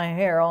about my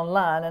hair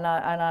online, and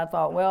I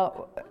thought,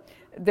 well,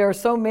 there are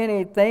so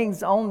many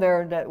things on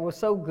there that were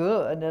so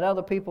good that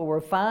other people were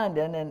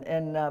finding,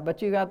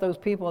 but you got those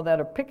people that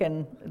are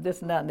picking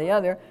this and that and the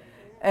other.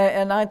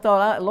 And I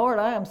thought, Lord,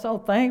 I am so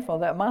thankful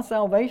that my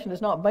salvation is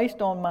not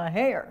based on my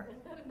hair.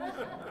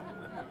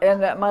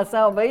 And that my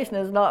salvation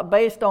is not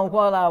based on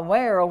what I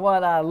wear or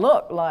what I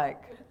look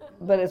like,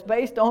 but it's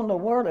based on the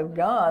Word of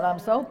God. I'm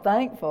so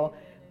thankful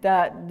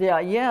that,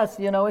 yes,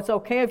 you know, it's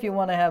okay if you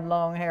want to have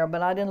long hair,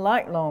 but I didn't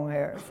like long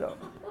hair, so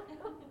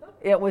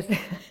it was...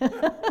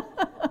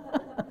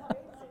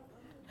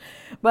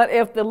 But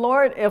if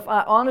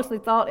I honestly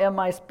thought in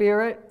my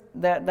spirit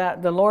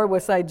that the Lord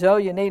would say, Joe,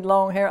 you need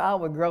long hair, I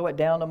would grow it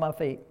down to my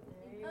feet.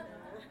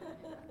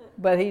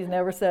 But He's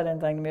never said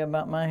anything to me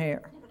about my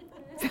hair.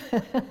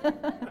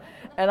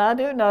 And I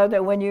do know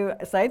that when you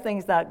say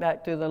things like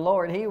that to the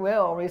Lord, He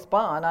will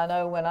respond. I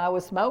know when I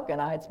was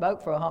smoking, I had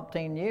smoked for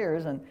 18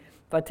 years, and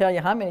if I tell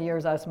you how many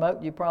years I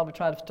smoked, you probably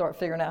try to start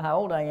figuring out how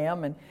old I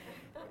am,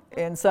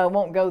 and so I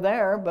won't go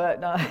there,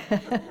 but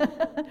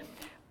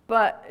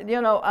but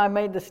you know, I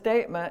made the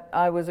statement.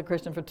 I was a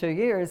Christian for 2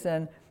 years,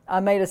 and I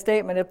made a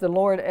statement, if the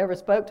Lord ever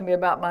spoke to me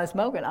about my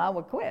smoking, I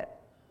would quit.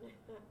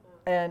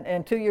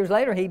 And 2 years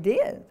later, He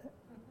did.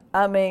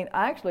 I mean,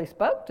 actually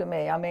spoke to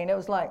me. I mean, it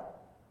was like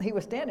He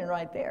was standing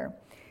right there,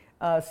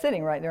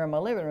 sitting right there in my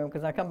living room,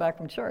 because I come back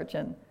from church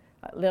and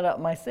I lit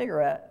up my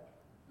cigarette.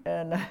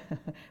 And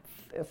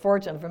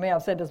fortunate for me,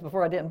 I've said this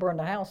before, I didn't burn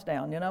the house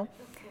down, you know,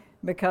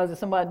 because if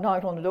somebody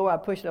knocked on the door, I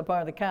pushed it up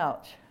under the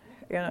couch,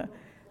 you know.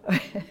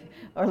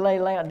 Or lay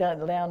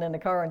down in the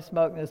car and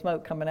smoke, and the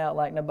smoke coming out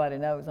like nobody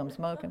knows I'm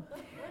smoking.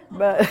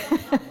 But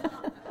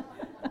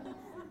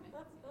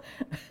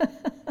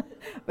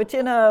but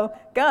you know,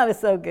 God is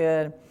so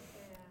good.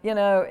 You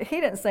know,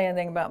 He didn't say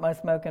anything about my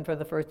smoking for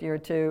the first year or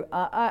two.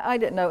 I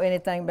didn't know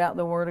anything about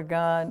the Word of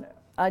God.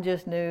 I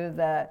just knew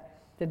that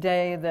the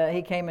day that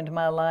He came into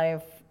my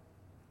life,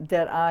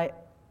 that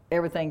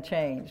everything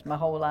changed. My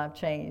whole life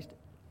changed.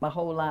 my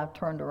whole life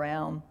turned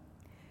around.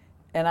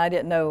 And I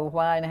didn't know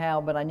why and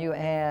how, but I knew it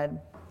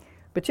had.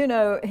 But you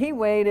know, he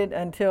waited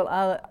until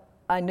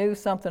I knew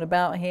something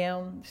about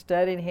him,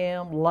 studied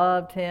him,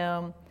 loved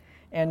him,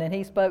 and then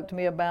he spoke to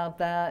me about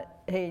that.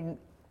 You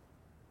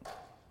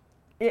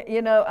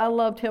know, I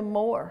loved him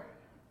more.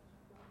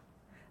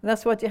 And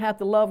that's what you have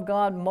to love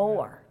God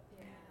more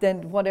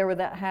than whatever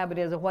that habit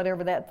is or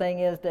whatever that thing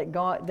is that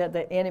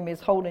the enemy is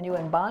holding you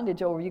in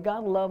bondage over. You got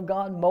to love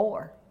God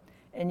more.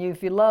 And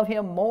if you love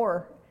him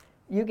more,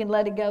 you can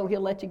let it go. He'll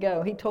let you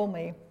go. He told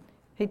me,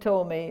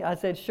 I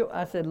said, sure.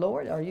 I said,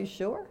 Lord, are you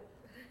sure?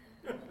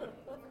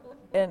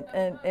 and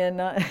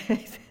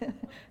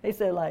he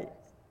said, like,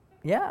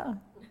 yeah.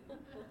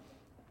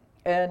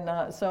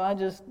 And so I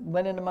just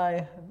went into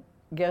my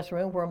guest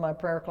room where my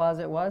prayer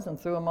closet was and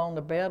threw him on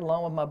the bed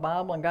along with my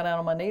Bible and got out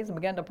on my knees and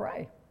began to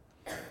pray.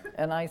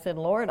 And I said,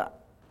 Lord,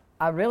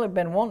 I've really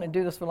been wanting to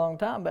do this for a long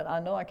time, but I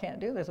know I can't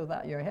do this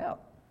without your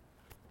help.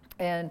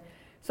 And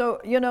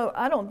so, you know,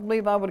 I don't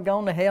believe I would have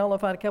gone to hell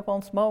if I'd kept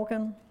on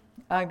smoking.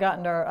 I'd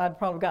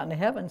probably gotten to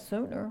heaven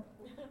sooner.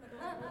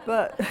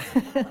 But,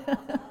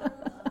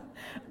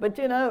 but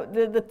you know,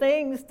 the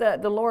things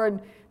that the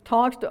Lord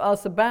talks to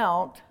us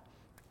about,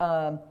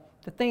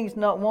 the things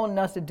not wanting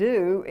us to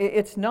do,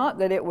 it's not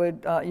that it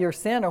would, your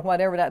sin or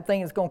whatever that thing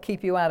is going to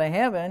keep you out of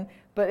heaven,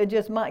 but it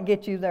just might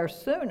get you there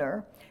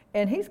sooner.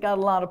 And he's got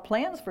a lot of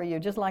plans for you.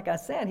 Just like I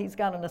said, he's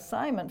got an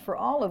assignment for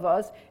all of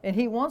us, and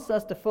he wants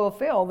us to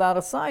fulfill that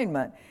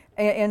assignment.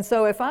 And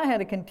so if I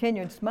had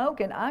continued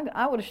smoking,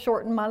 I would have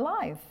shortened my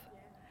life.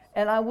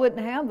 And I wouldn't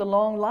have the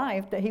long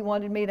life that he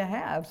wanted me to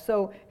have.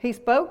 So he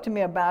spoke to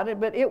me about it,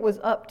 but it was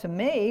up to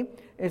me.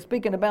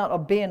 Speaking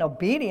about being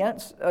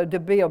obedient, to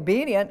be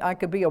obedient, I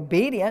could be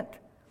obedient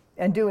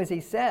and do as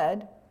he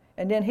said.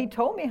 And then he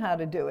told me how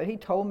to do it. He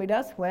told me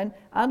that's when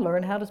I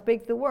learned how to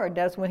speak the word.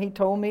 That's when he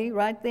told me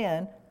right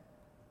then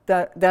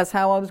that's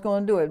how I was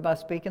going to do it, by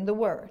speaking the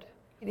word.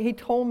 He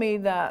told me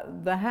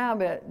that the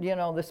habit, you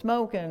know, the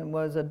smoking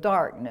was a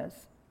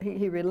darkness.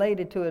 He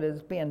related to it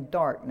as being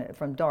darkness,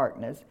 from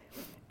darkness.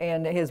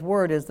 And his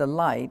word is the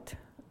light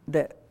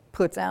that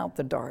puts out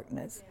the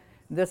darkness.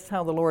 This is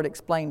how the Lord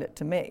explained it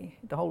to me,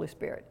 the Holy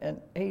Spirit. And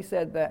he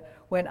said that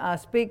when I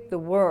speak the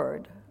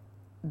word,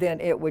 then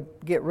it would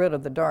get rid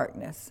of the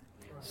darkness.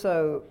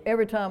 So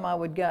every time I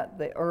would get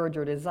the urge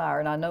or desire,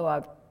 and I know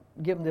I've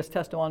given this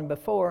testimony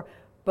before,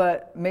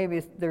 but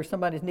maybe there's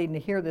somebody who's needing to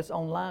hear this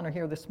online or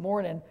hear this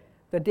morning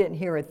that didn't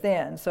hear it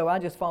then. So I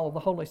just follow the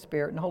Holy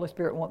Spirit, and the Holy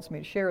Spirit wants me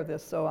to share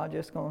this, so I'm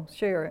just going to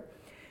share it.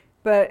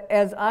 But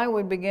as I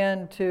would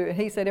begin to,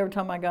 he said every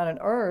time I got an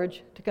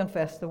urge to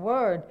confess the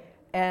word,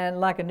 and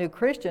like a new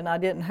Christian, I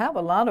didn't have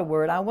a lot of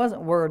word. I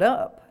wasn't word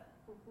up.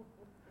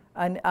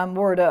 I'm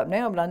word up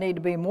now, but I need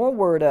to be more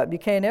word up. You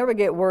can't ever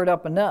get word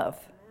up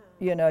enough.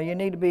 You know, you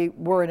need to be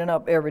wording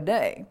up every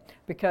day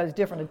because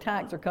different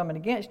attacks are coming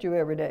against you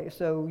every day.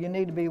 So you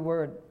need to be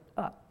word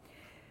up.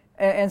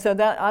 And so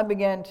that I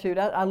began to,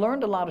 I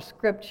learned a lot of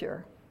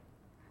scripture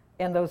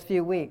in those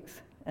few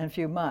weeks and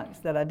few months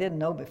that I didn't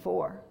know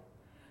before.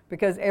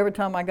 Because every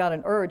time I got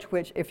an urge,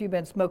 which if you've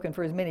been smoking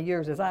for as many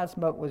years as I've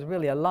smoked was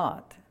really a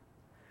lot.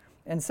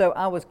 And so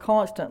I was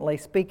constantly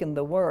speaking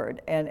the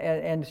word.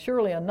 And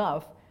surely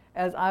enough,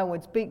 as I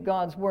would speak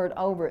God's word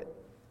over it,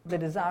 the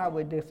desire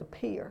would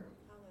disappear.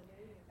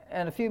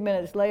 And a few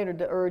minutes later,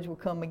 the urge would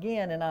come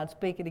again, and I'd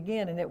speak it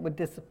again, and it would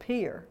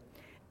disappear.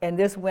 And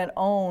this went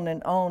on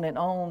and on and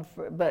on,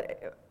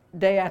 but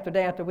day after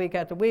day after week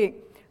after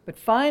week. But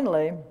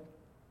finally,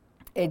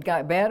 it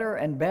got better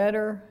and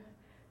better,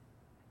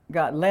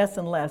 got less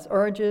and less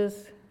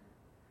urges,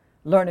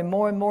 learning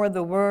more and more of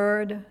the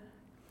word.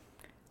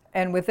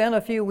 And within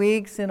a few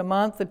weeks, in a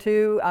month or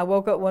two, I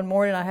woke up one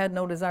morning, I had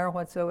no desire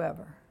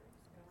whatsoever.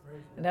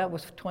 And that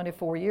was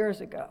 24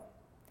 years ago.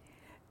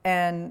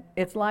 And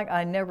it's like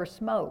I never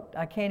smoked.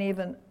 I can't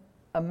even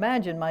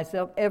imagine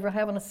myself ever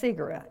having a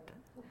cigarette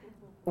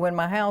when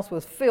my house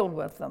was filled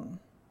with them.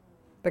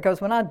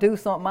 Because when I do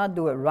something, I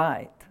do it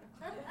right.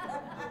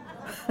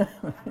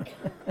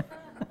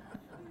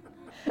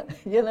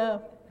 You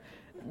know,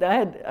 I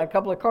had a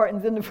couple of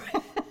cartons in the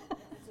fridge.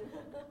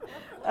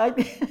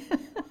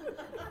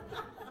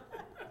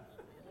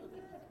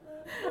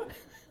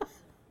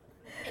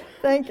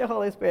 Thank you,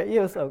 Holy Spirit.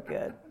 You're so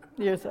good.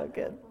 You're so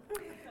good.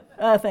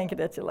 I thank you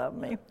that you love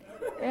me.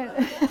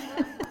 And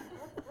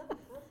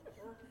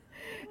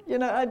you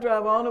know, I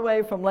drive all the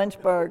way from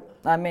Lynchburg,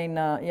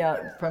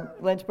 from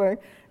Lynchburg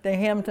to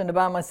Hampton to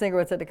buy my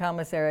cigarettes at the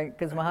commissary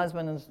because my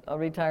husband is a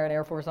retired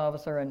Air Force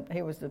officer and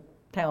he was the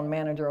town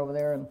manager over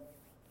there. And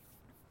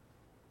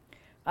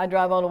I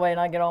drive all the way and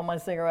I get all my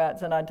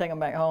cigarettes and I take them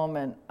back home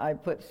and I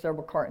put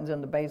several cartons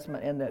in the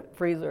basement in the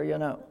freezer, you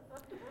know.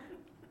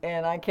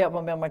 And I kept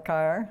them in my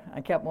car. I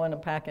kept one in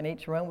a pack in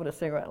each room with a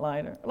cigarette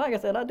lighter. Like I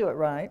said, I do it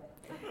right.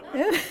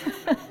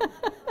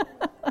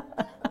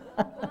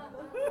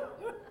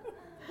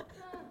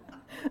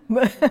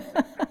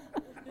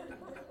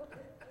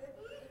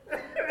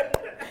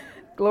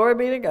 Glory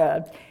be to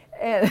God.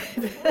 And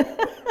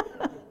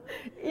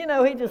you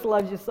know, he just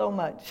loves you so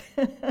much,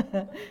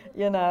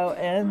 you know,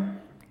 and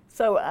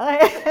so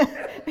I,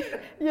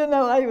 you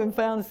know, I even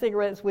found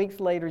cigarettes weeks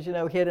later, you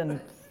know,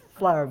 hidden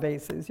flower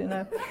vases, you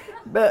know,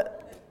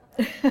 but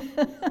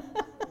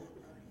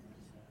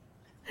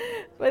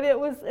but it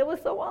was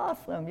so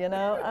awesome, you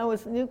know. I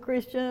was a new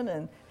Christian,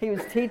 and he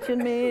was teaching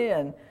me,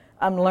 and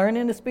I'm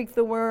learning to speak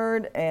the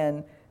word,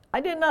 and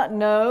I did not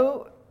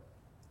know,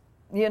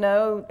 you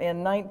know,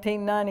 in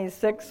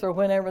 1996 or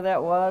whenever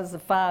that was, the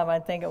 5 I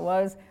think it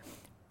was,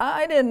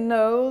 I didn't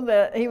know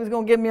that he was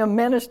going to give me a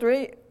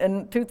ministry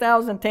in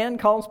 2010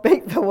 called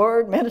Speak the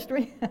Word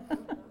Ministry.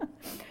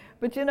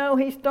 But you know,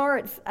 he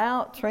starts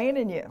out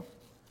training you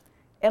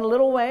in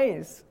little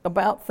ways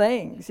about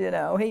things, you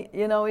know. He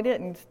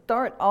didn't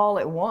start all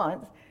at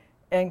once.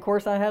 And of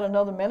course, I had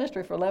another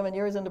ministry for 11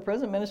 years in the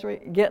prison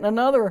ministry, getting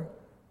another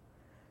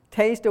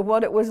taste of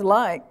what it was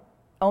like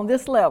on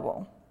this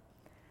level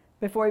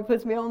before he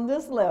puts me on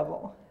this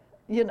level,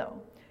 you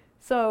know.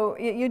 So,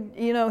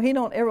 you know, he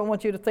don't ever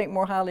want you to think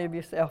more highly of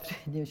yourself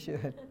than you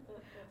should,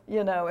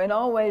 you know, and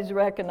always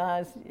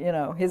recognize, you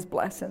know, his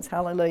blessings.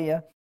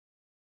 Hallelujah.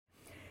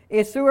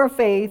 It's through our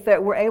faith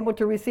that we're able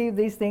to receive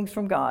these things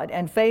from God.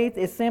 And faith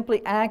is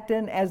simply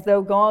acting as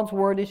though God's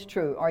word is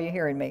true. Are you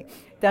hearing me?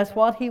 That's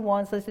what he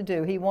wants us to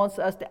do. He wants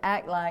us to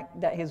act like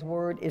that his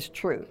word is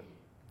true.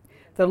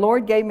 The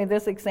Lord gave me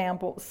this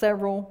example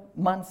several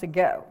months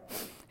ago.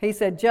 He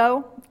said,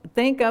 Joe,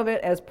 think of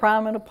it as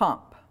priming a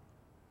pump.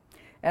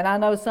 And I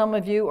know some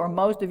of you, or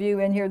most of you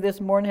in here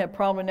this morning, have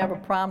probably never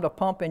primed a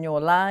pump in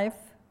your life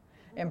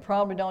and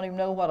probably don't even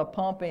know what a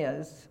pump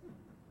is.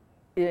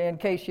 In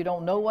case you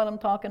don't know what I'm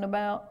talking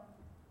about,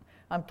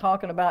 I'm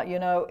talking about, you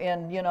know,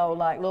 in, you know,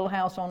 like Little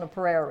House on the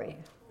Prairie.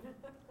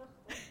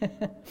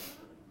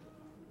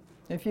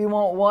 If you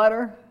want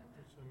water,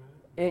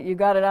 you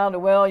got it out of the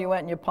well, you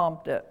went and you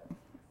pumped it.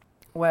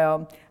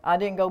 Well, I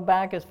didn't go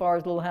back as far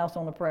as Little House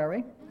on the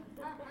Prairie,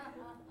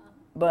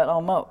 but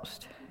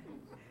almost.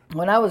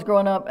 When I was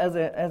growing up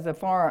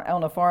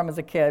on a farm as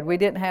a kid, we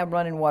didn't have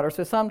running water,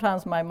 so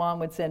sometimes my mom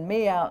would send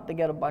me out to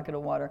get a bucket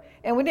of water,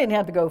 and we didn't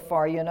have to go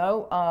far, you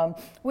know.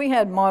 We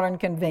had modern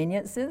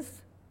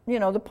conveniences. You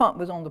know, the pump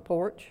was on the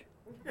porch.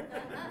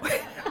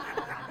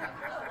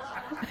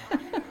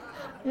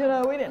 You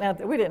know, we didn't have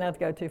to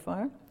go too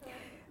far.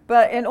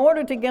 But in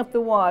order to get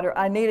the water,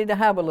 I needed to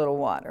have a little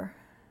water.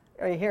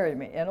 Are you hearing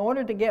me? In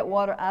order to get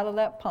water out of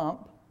that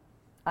pump,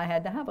 I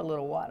had to have a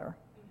little water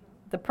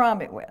to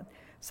prime it with.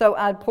 So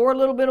I'd pour a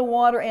little bit of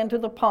water into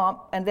the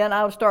pump, and then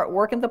I would start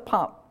working the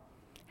pump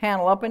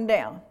handle up and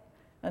down.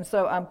 And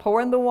so I'm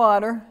pouring the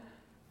water,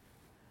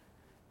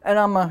 and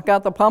I'm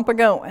got the pump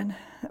going.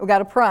 We got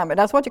to prime it.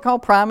 That's what you call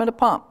priming a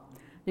pump.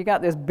 You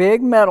got this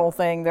big metal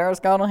thing there. It's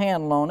got a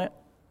handle on it,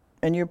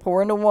 and you're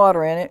pouring the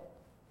water in it.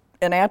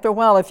 And after a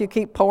while, if you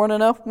keep pouring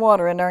enough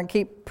water in there and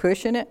keep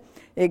pushing it,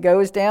 it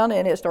goes down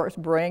and it starts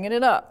bringing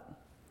it up.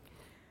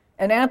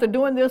 And after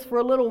doing this for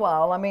a little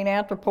while,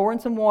 after pouring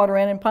some water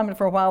in and pumping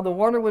for a while, the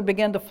water would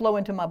begin to flow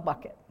into my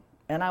bucket.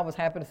 And I was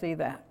happy to see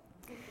that,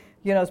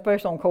 you know,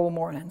 especially on cold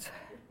mornings.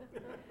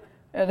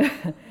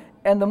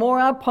 And the more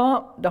I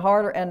pumped, the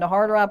harder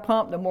I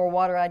pumped, the more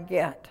water I'd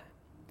get.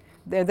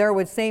 There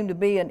would seem to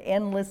be an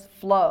endless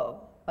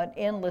flow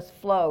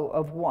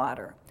of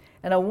water.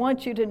 And I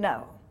want you to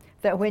know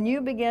that when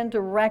you begin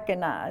to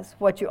recognize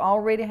what you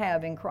already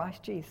have in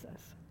Christ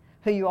Jesus,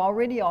 who you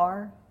already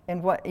are,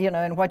 and what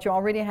you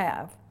already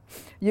have,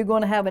 you're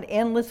going to have an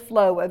endless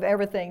flow of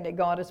everything that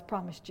God has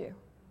promised you.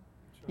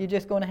 You're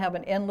just going to have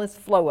an endless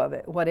flow of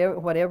it,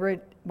 whatever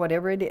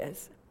it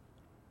is.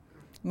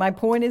 My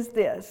point is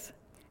this: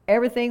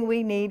 everything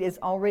we need is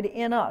already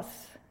in us,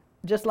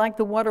 just like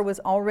the water was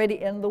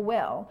already in the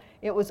well.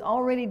 It was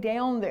already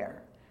down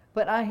there,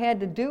 but I had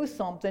to do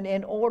something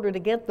in order to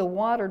get the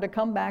water to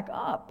come back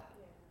up.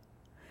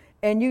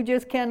 And you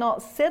just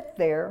cannot sit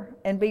there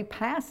and be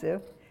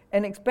passive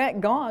and expect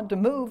God to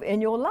move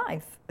in your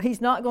life. He's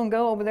not going to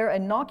go over there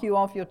and knock you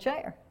off your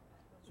chair.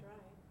 That's right.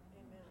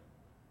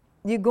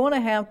 Amen. You're going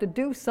to have to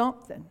do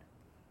something.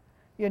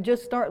 You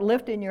just start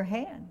lifting your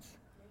hands.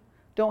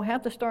 Don't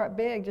have to start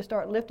big, just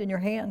start lifting your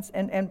hands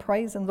and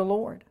praising the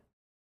Lord.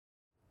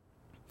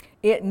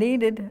 It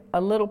needed a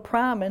little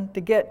priming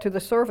to get to the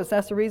surface.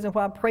 That's the reason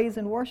why praise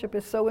and worship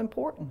is so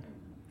important.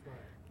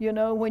 You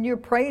know, when you're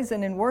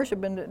praising and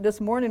worshiping, this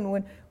morning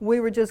when we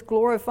were just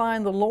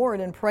glorifying the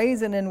Lord and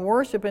praising and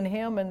worshiping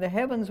Him, and the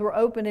heavens were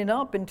opening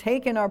up and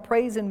taking our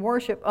praise and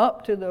worship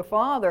up to the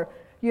Father,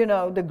 you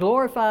know, to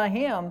glorify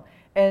Him,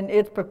 and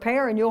it's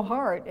preparing your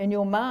heart and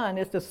your mind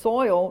as the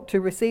soil to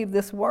receive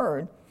this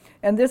word.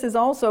 And this is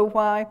also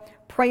why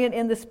praying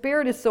in the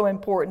Spirit is so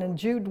important. And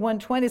Jude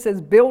 1:20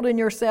 says, building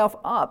yourself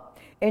up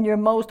in your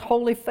most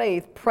holy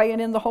faith, praying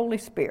in the Holy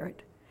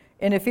Spirit.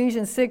 In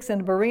Ephesians 6 in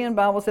the Berean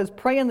Bible says,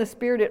 pray in the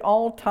Spirit at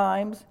all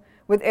times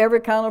with every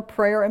kind of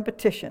prayer and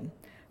petition.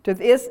 To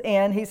this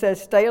end, he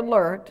says, stay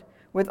alert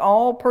with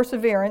all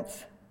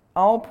perseverance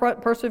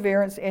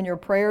in your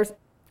prayers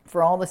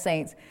for all the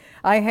saints.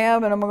 I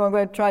have, and I'm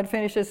going to try to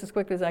finish this as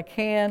quickly as I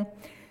can.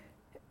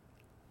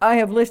 I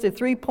have listed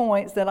 3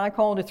 points that I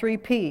call the 3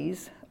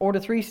 P's, or the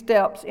 3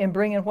 steps in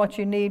bringing what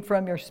you need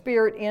from your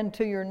spirit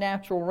into your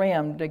natural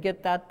realm to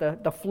get that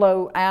the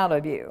flow out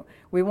of you.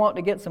 We want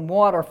to get some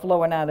water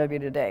flowing out of you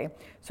today.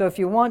 So if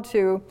you want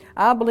to,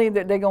 I believe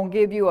that they're going to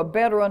give you a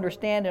better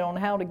understanding on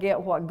how to get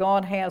what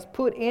God has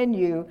put in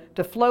you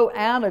to flow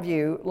out of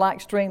you like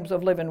streams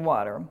of living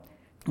water.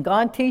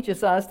 God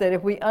teaches us that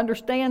if we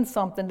understand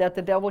something, that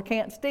the devil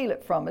can't steal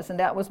it from us, and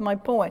that was my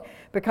point.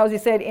 Because he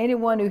said,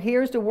 anyone who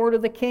hears the word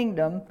of the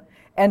kingdom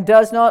and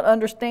does not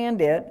understand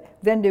it,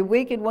 then the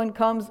wicked one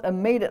comes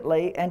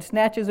immediately and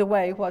snatches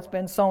away what's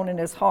been sown in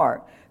his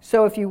heart.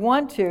 So if you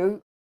want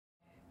to,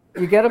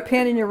 you get a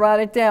pen and you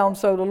write it down.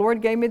 So the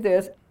Lord gave me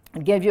this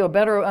and gave you a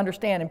better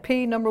understanding.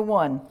 P, number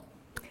 1,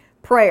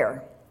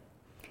 prayer.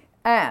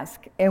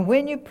 Ask, and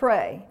when you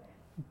pray,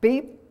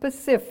 be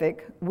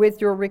specific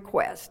with your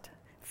request.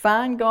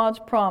 Find God's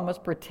promise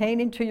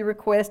pertaining to your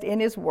request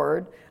in His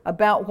Word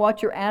about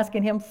what you're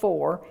asking Him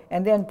for,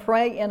 and then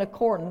pray in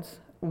accordance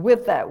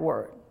with that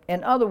word.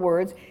 In other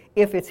words,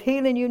 if it's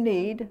healing you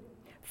need,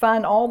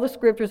 find all the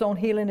scriptures on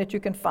healing that you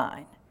can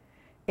find.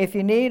 If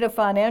you need a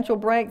financial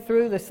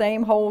breakthrough, the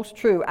same holds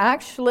true.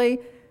 Actually,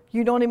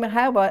 you don't even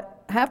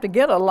have to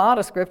get a lot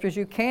of scriptures.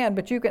 You can,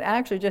 but you can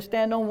actually just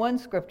stand on one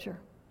scripture.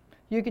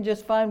 You can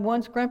just find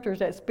one scripture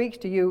that speaks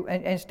to you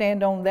and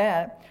stand on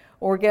that,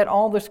 or get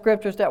all the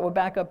scriptures that will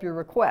back up your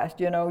request.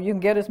 You know, you can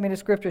get as many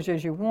scriptures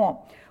as you want.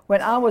 When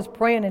I was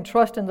praying and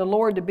trusting the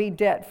Lord to be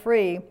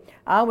debt-free,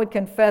 I would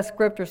confess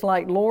scriptures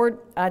like, Lord,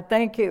 I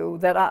thank you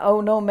that I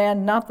owe no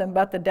man nothing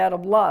but the debt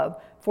of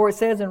love. For it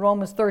says in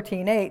Romans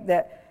 13:8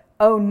 that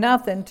owe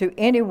nothing to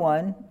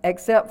anyone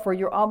except for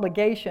your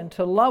obligation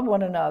to love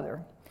one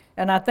another.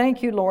 And I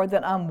thank you, Lord,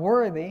 that I'm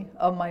worthy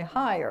of my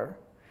hire.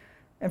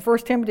 And 1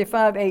 Timothy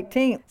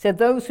 5:18 said,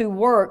 those who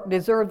work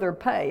deserve their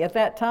pay. At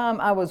that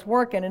time, I was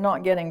working and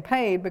not getting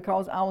paid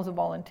because I was a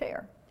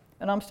volunteer.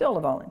 And I'm still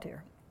a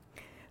volunteer.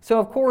 So,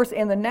 of course,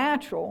 in the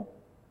natural,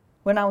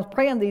 when I was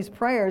praying these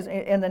prayers,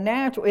 in the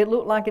natural, it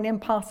looked like an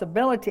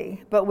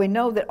impossibility. But we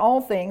know that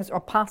all things are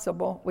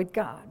possible with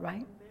God, right?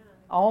 Amen.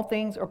 All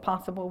things are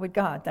possible with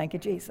God. Thank you,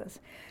 Jesus.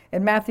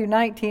 In Matthew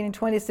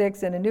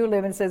 19:26 in the New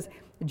Living, it says,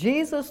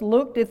 Jesus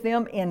looked at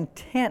them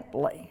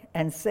intently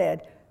and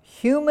said,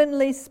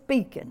 humanly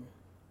speaking,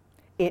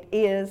 it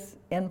is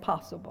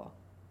impossible.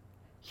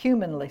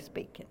 Humanly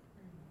speaking.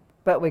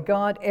 But with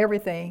God,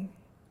 everything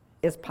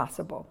is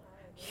possible.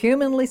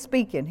 Humanly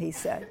speaking, he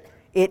said,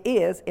 it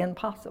is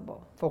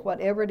impossible. For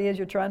whatever it is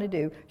you're trying to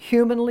do,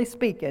 humanly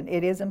speaking,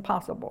 it is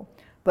impossible,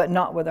 but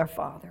not with our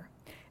Father.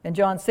 And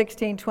John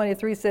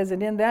 16:23 says,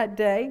 and in that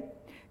day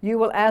you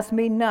will ask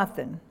me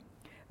nothing.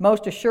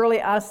 Most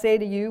assuredly I say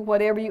to you,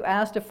 whatever you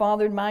ask the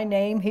Father in my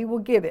name, he will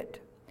give it.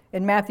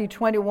 In Matthew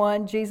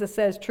 21, Jesus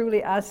says,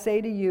 truly I say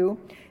to you,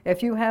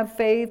 if you have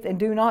faith and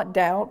do not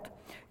doubt,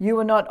 you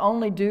will not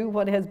only do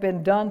what has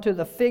been done to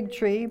the fig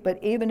tree,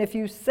 but even if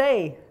you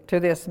say to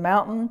this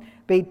mountain,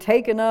 be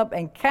taken up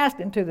and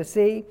cast into the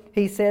sea,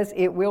 he says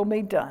it will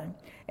be done.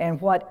 And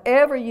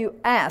whatever you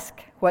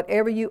ask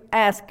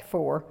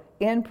for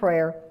in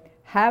prayer,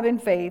 having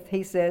faith,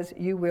 he says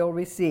you will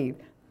receive.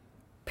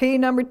 P,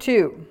 number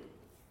 2,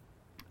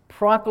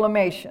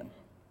 proclamation.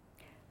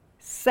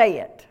 Say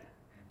it.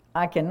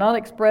 I cannot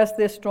express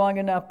this strong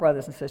enough,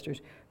 brothers and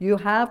sisters. You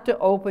have to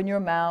open your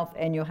mouth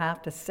and you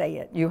have to say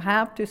it. You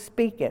have to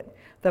speak it.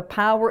 The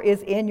power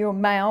is in your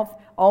mouth,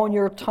 on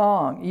your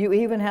tongue. You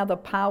even have the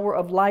power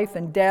of life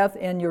and death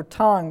in your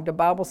tongue. The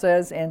Bible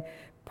says in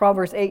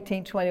Proverbs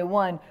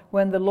 18:21,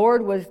 when the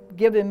Lord was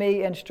giving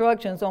me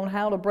instructions on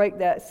how to break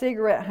that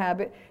cigarette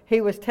habit,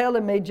 he was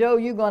telling me, Joe,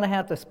 you're going to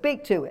have to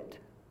speak to it.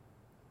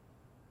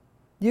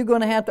 You're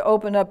going to have to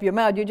open up your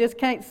mouth. You just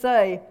can't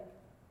say,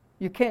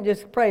 you can't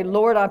just pray,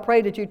 Lord, I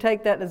pray that you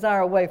take that desire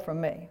away from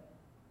me.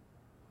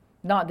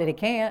 Not that he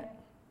can't.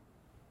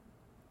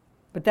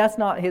 But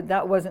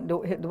that wasn't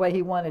the way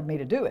he wanted me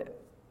to do it.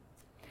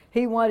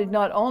 He wanted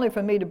not only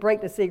for me to break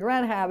the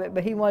cigarette habit,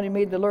 but he wanted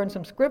me to learn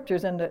some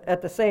scriptures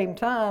at the same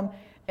time,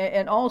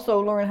 and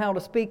also learn how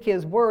to speak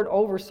his word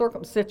over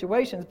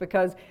situations,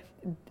 because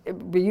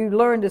you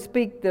learn to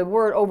speak the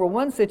word over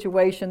one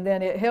situation,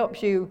 then it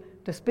helps you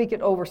to speak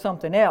it over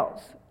something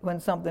else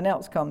when something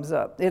else comes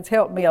up. It's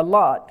helped me a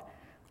lot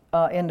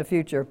in the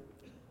future.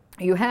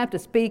 You have to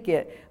speak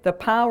it. The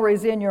power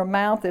is in your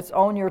mouth. It's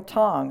on your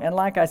tongue. And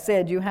like I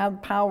said, you have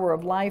power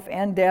of life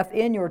and death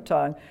in your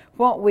tongue.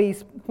 What we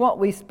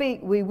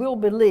speak, we will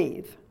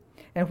believe.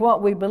 And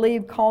what we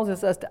believe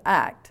causes us to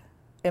act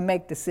and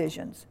make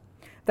decisions.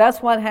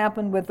 That's what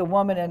happened with the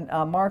woman in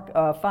Mark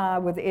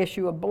 5 with the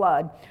issue of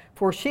blood.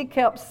 For she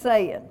kept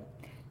saying,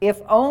 if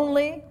I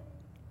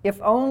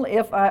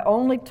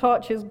only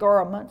touch his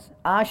garments,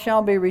 I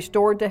shall be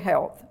restored to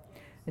health.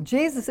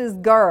 Jesus'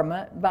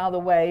 garment, by the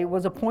way,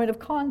 was a point of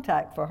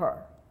contact for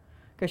her.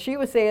 Because she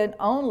was saying,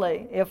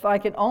 if I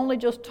can only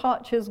just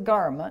touch his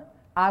garment,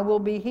 I will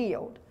be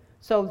healed.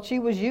 So she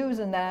was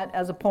using that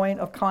as a point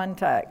of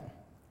contact.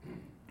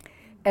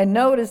 And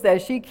notice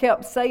that she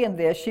kept saying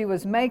this. She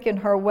was making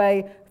her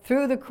way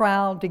through the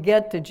crowd to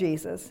get to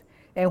Jesus.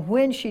 And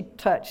when she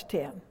touched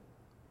him,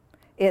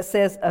 it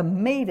says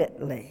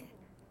immediately,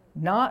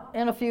 not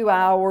in a few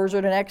hours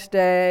or the next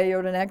day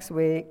or the next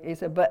week. He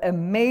said, but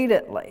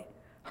immediately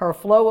her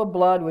flow of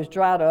blood was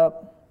dried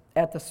up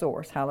at the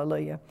source.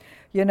 Hallelujah.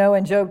 You know,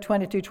 in Job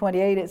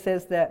 22:28, it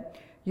says that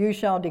you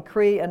shall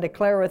decree and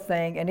declare a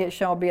thing, and it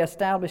shall be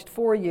established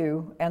for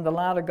you, and the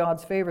light of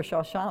God's favor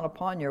shall shine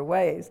upon your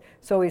ways.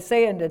 So he's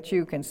saying that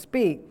you can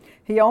speak.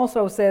 He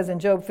also says in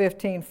Job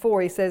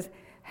 15:4, he says,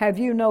 have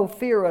you no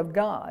fear of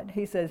God?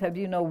 He says, have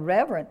you no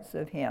reverence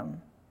of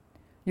him?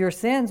 Your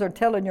sins are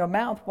telling your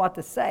mouth what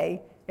to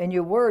say, and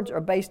your words are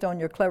based on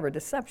your clever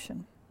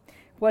deception.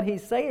 What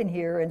he's saying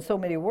here in so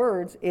many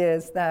words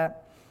is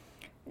that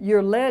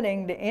you're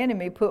letting the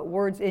enemy put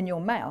words in your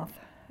mouth.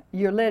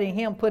 You're letting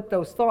him put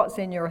those thoughts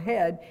in your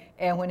head,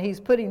 and when he's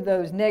putting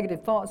those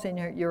negative thoughts in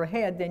your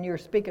head, then you're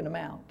speaking them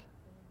out.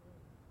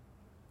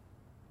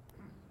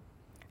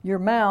 Your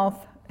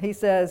mouth, he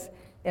says,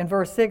 in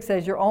verse 6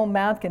 says, your own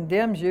mouth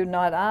condemns you,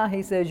 not I.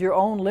 He says, your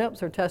own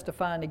lips are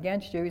testifying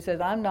against you. He says,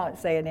 I'm not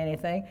saying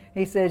anything.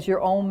 He says, your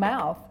own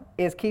mouth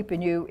is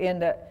keeping you in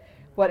the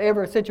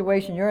whatever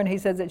situation you're in. He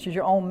says it's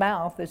your own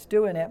mouth that's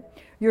doing it.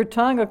 Your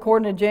tongue,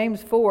 according to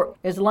James 4,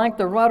 is like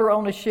the rudder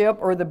on a ship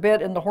or the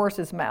bit in the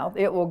horse's mouth.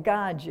 It will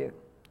guide you.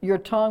 Your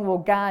tongue will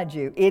guide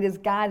you. It is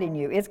guiding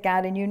you. It's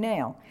guiding you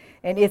now.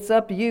 And it's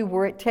up to you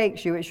where it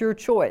takes you. It's your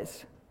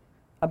choice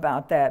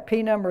about that.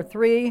 P number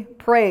 3,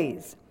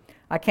 praise.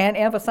 I can't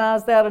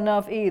emphasize that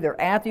enough either.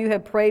 After you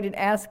have prayed and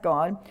asked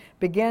God,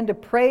 begin to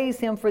praise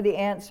him for the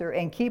answer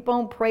and keep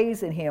on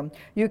praising him.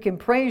 You can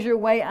praise your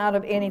way out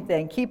of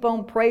anything. Keep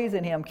on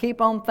praising him. Keep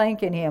on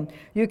thanking him.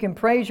 You can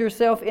praise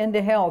yourself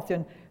into health,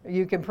 and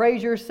you can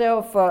praise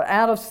yourself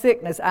out of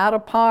sickness, out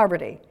of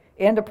poverty,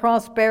 into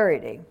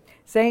prosperity.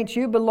 Saints,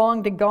 you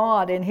belong to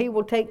God, and he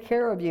will take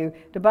care of you.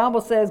 The Bible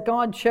says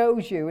God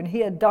chose you, and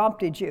he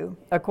adopted you,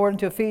 according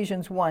to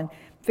Ephesians 1.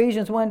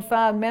 Ephesians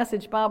 1:5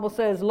 Message Bible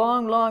says,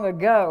 long, long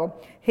ago,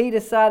 he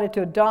decided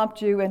to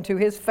adopt you into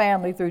his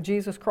family through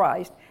Jesus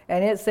Christ.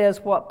 And it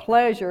says what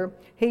pleasure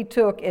he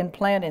took in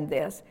planning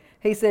this.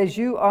 He says,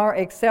 you are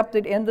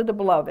accepted into the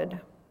beloved.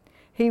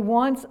 He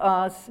wanted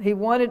us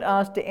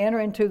to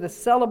enter into the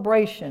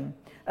celebration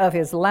of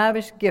his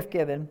lavish gift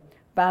given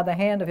by the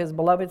hand of his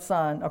beloved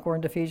Son,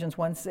 according to Ephesians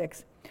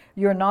 1:6.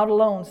 You're not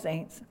alone,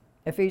 saints.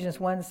 Ephesians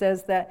 1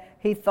 says that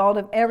he thought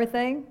of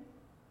everything.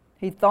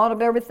 He thought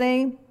of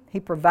everything. He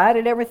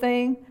provided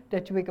everything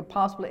that we could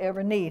possibly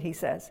ever need, he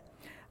says.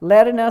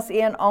 Letting us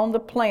in on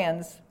the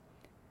plans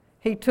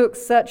he took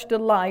such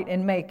delight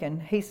in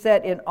making. He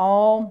set it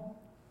all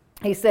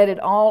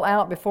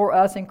out before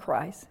us in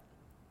Christ.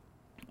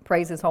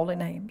 Praise his holy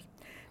name.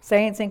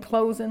 Saints, in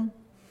closing,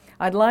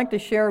 I'd like to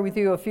share with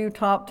you a few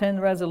top 10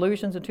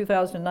 resolutions of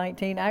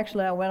 2019.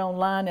 Actually, I went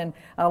online and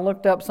I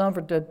looked up some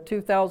for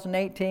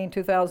 2018,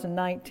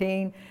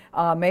 2019.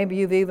 Maybe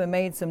you've even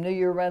made some New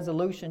Year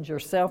resolutions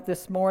yourself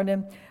this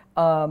morning.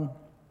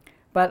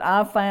 But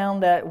I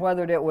found that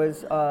whether it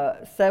was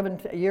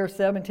year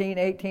 17,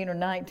 18, or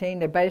 19,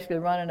 they're basically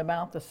running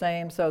about the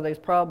same. So this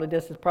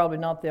is probably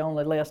not the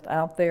only list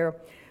out there.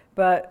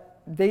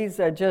 But these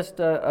are just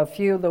a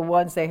few of the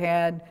ones they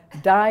had.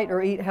 Diet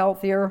or eat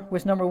healthier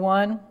was number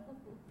 1.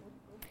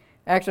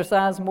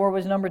 Exercise more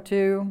was number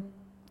 2.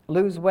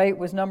 Lose weight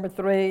was number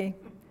 3.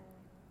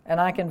 And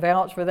I can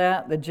vouch for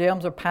that. The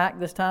gyms are packed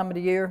this time of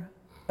the year,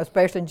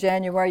 especially in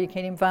January. You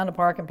can't even find a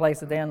parking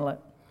place at the inlet.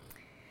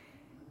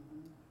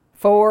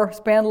 4,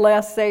 spend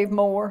less, save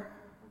more.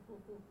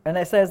 And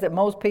it says that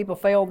most people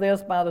fail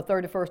this by the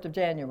 31st of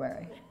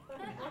January.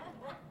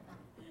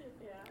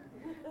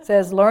 It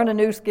says learn a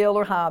new skill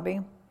or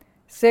hobby.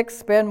 6,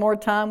 spend more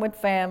time with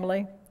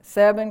family.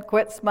 7,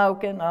 quit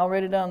smoking. I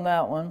already done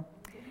that one.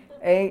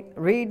 8,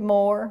 read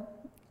more.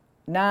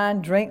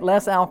 9, drink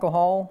less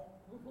alcohol.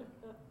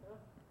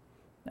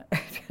 I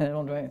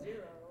don't drink.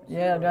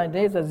 Yeah,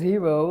 these are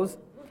zeros.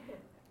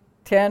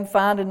 10,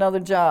 find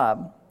another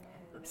job.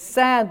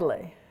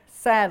 Sadly,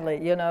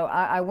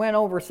 I went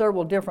over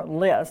several different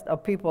lists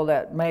of people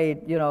that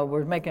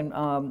were making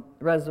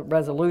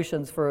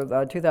resolutions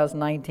for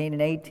 2019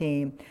 and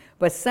 18.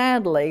 But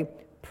sadly,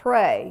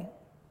 pray,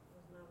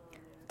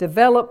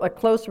 develop a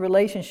close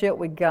relationship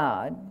with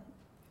God,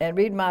 and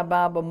read my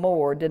Bible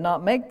more did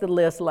not make the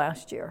list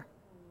last year.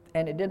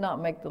 And it did not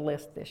make the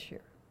list this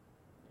year.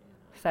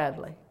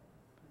 Sadly.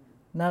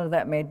 None of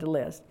that made the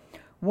list.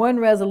 One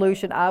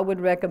resolution I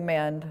would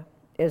recommend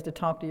is to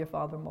talk to your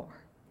Father more.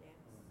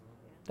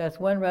 That's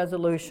one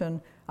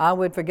resolution. I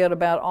would forget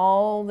about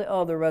all the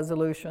other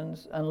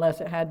resolutions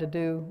unless it had to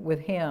do with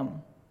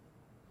him,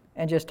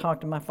 and just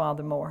talk to my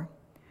Father more.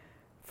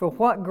 For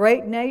what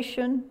great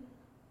nation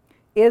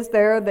is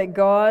there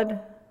that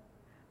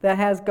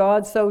has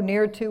God so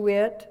near to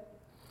it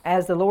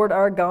as the Lord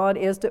our God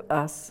is to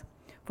us?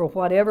 For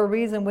whatever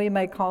reason we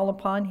may call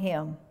upon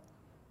him,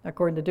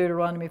 according to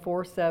Deuteronomy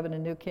 4:7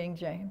 in New King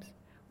James.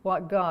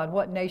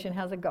 What nation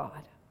has a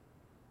God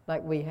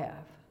like we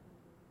have?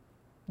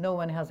 No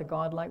one has a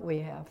God like we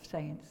have,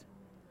 saints.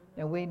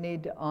 And we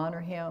need to honor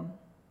him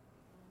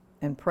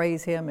and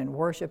praise him and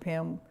worship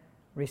him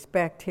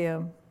respect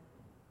Him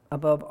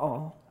above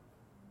all.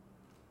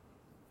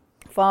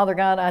 Father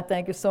God, I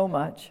thank you so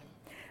much.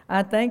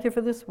 I thank you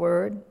for this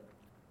word.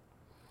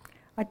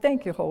 I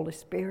thank you, Holy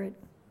Spirit,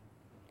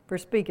 for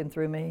speaking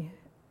through me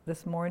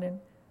this morning.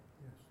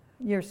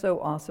 You're so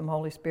awesome,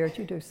 Holy Spirit.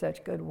 You do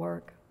such good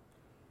work.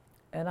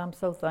 And I'm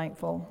so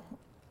thankful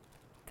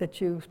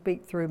that you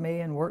speak through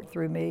me and work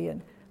through me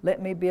and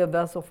let me be a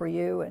vessel for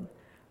you. And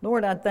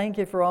Lord, I thank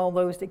you for all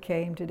those that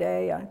came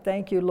today. I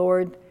thank you,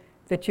 Lord,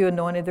 that you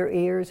anointed their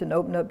ears and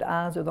opened up the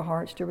eyes of the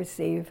hearts to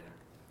receive.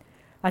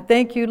 I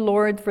thank you,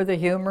 Lord, for the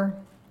humor.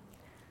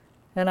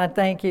 And I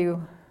thank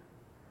you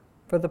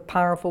for the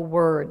powerful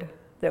word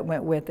that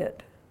went with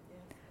it.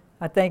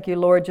 I thank you,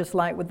 Lord, just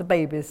like with the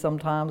babies,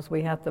 sometimes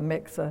we have to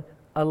mix a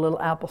little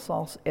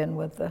applesauce in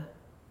with the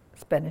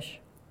spinach.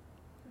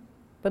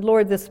 But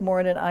Lord, this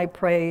morning I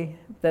pray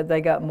that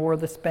they got more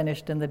of the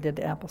spinach than they did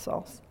the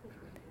applesauce.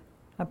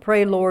 I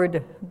pray,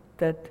 Lord,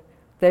 that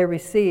they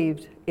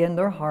received in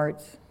their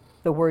hearts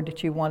the word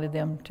that you wanted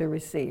them to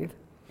receive.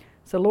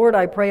 So Lord,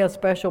 I pray a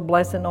special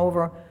blessing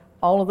over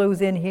all of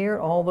those in here,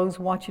 all those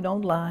watching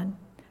online.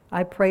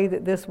 I pray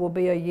that this will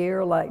be a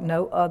year like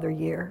no other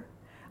year.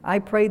 I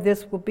pray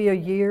this will be a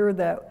year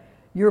that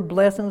your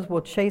blessings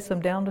will chase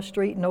them down the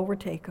street and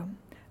overtake them.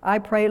 I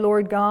pray,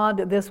 Lord God,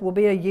 that this will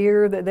be a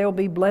year that they'll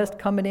be blessed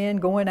coming in,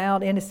 going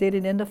out, in the city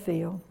and in the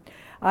field.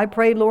 I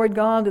pray, Lord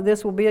God, that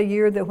this will be a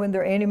year that when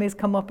their enemies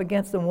come up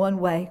against them one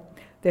way,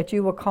 that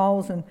you will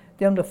cause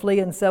them to flee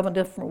in 7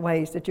 different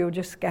ways, that you will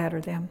just scatter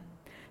them.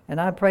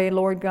 And I pray,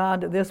 Lord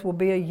God, that this will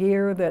be a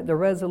year that the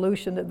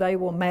resolution that they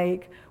will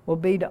make will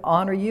be to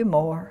honor you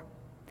more,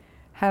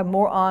 have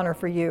more honor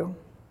for you,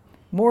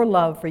 more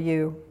love for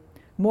you,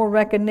 more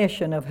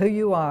recognition of who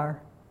you are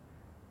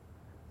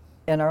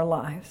in our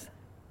lives.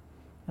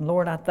 And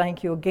Lord, I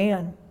thank you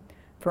again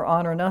for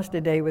honoring us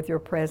today with your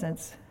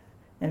presence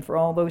and for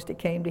all those that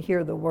came to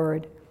hear the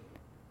word,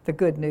 the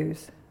good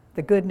news.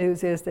 The good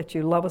news is that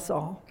you love us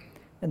all.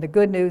 And the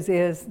good news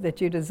is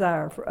that you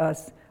desire for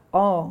us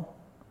all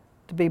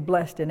to be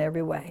blessed in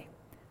every way.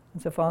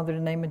 And so, Father, in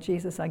the name of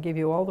Jesus, I give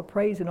you all the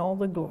praise and all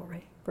the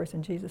glory. First,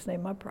 in Jesus'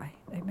 name I pray.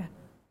 Amen.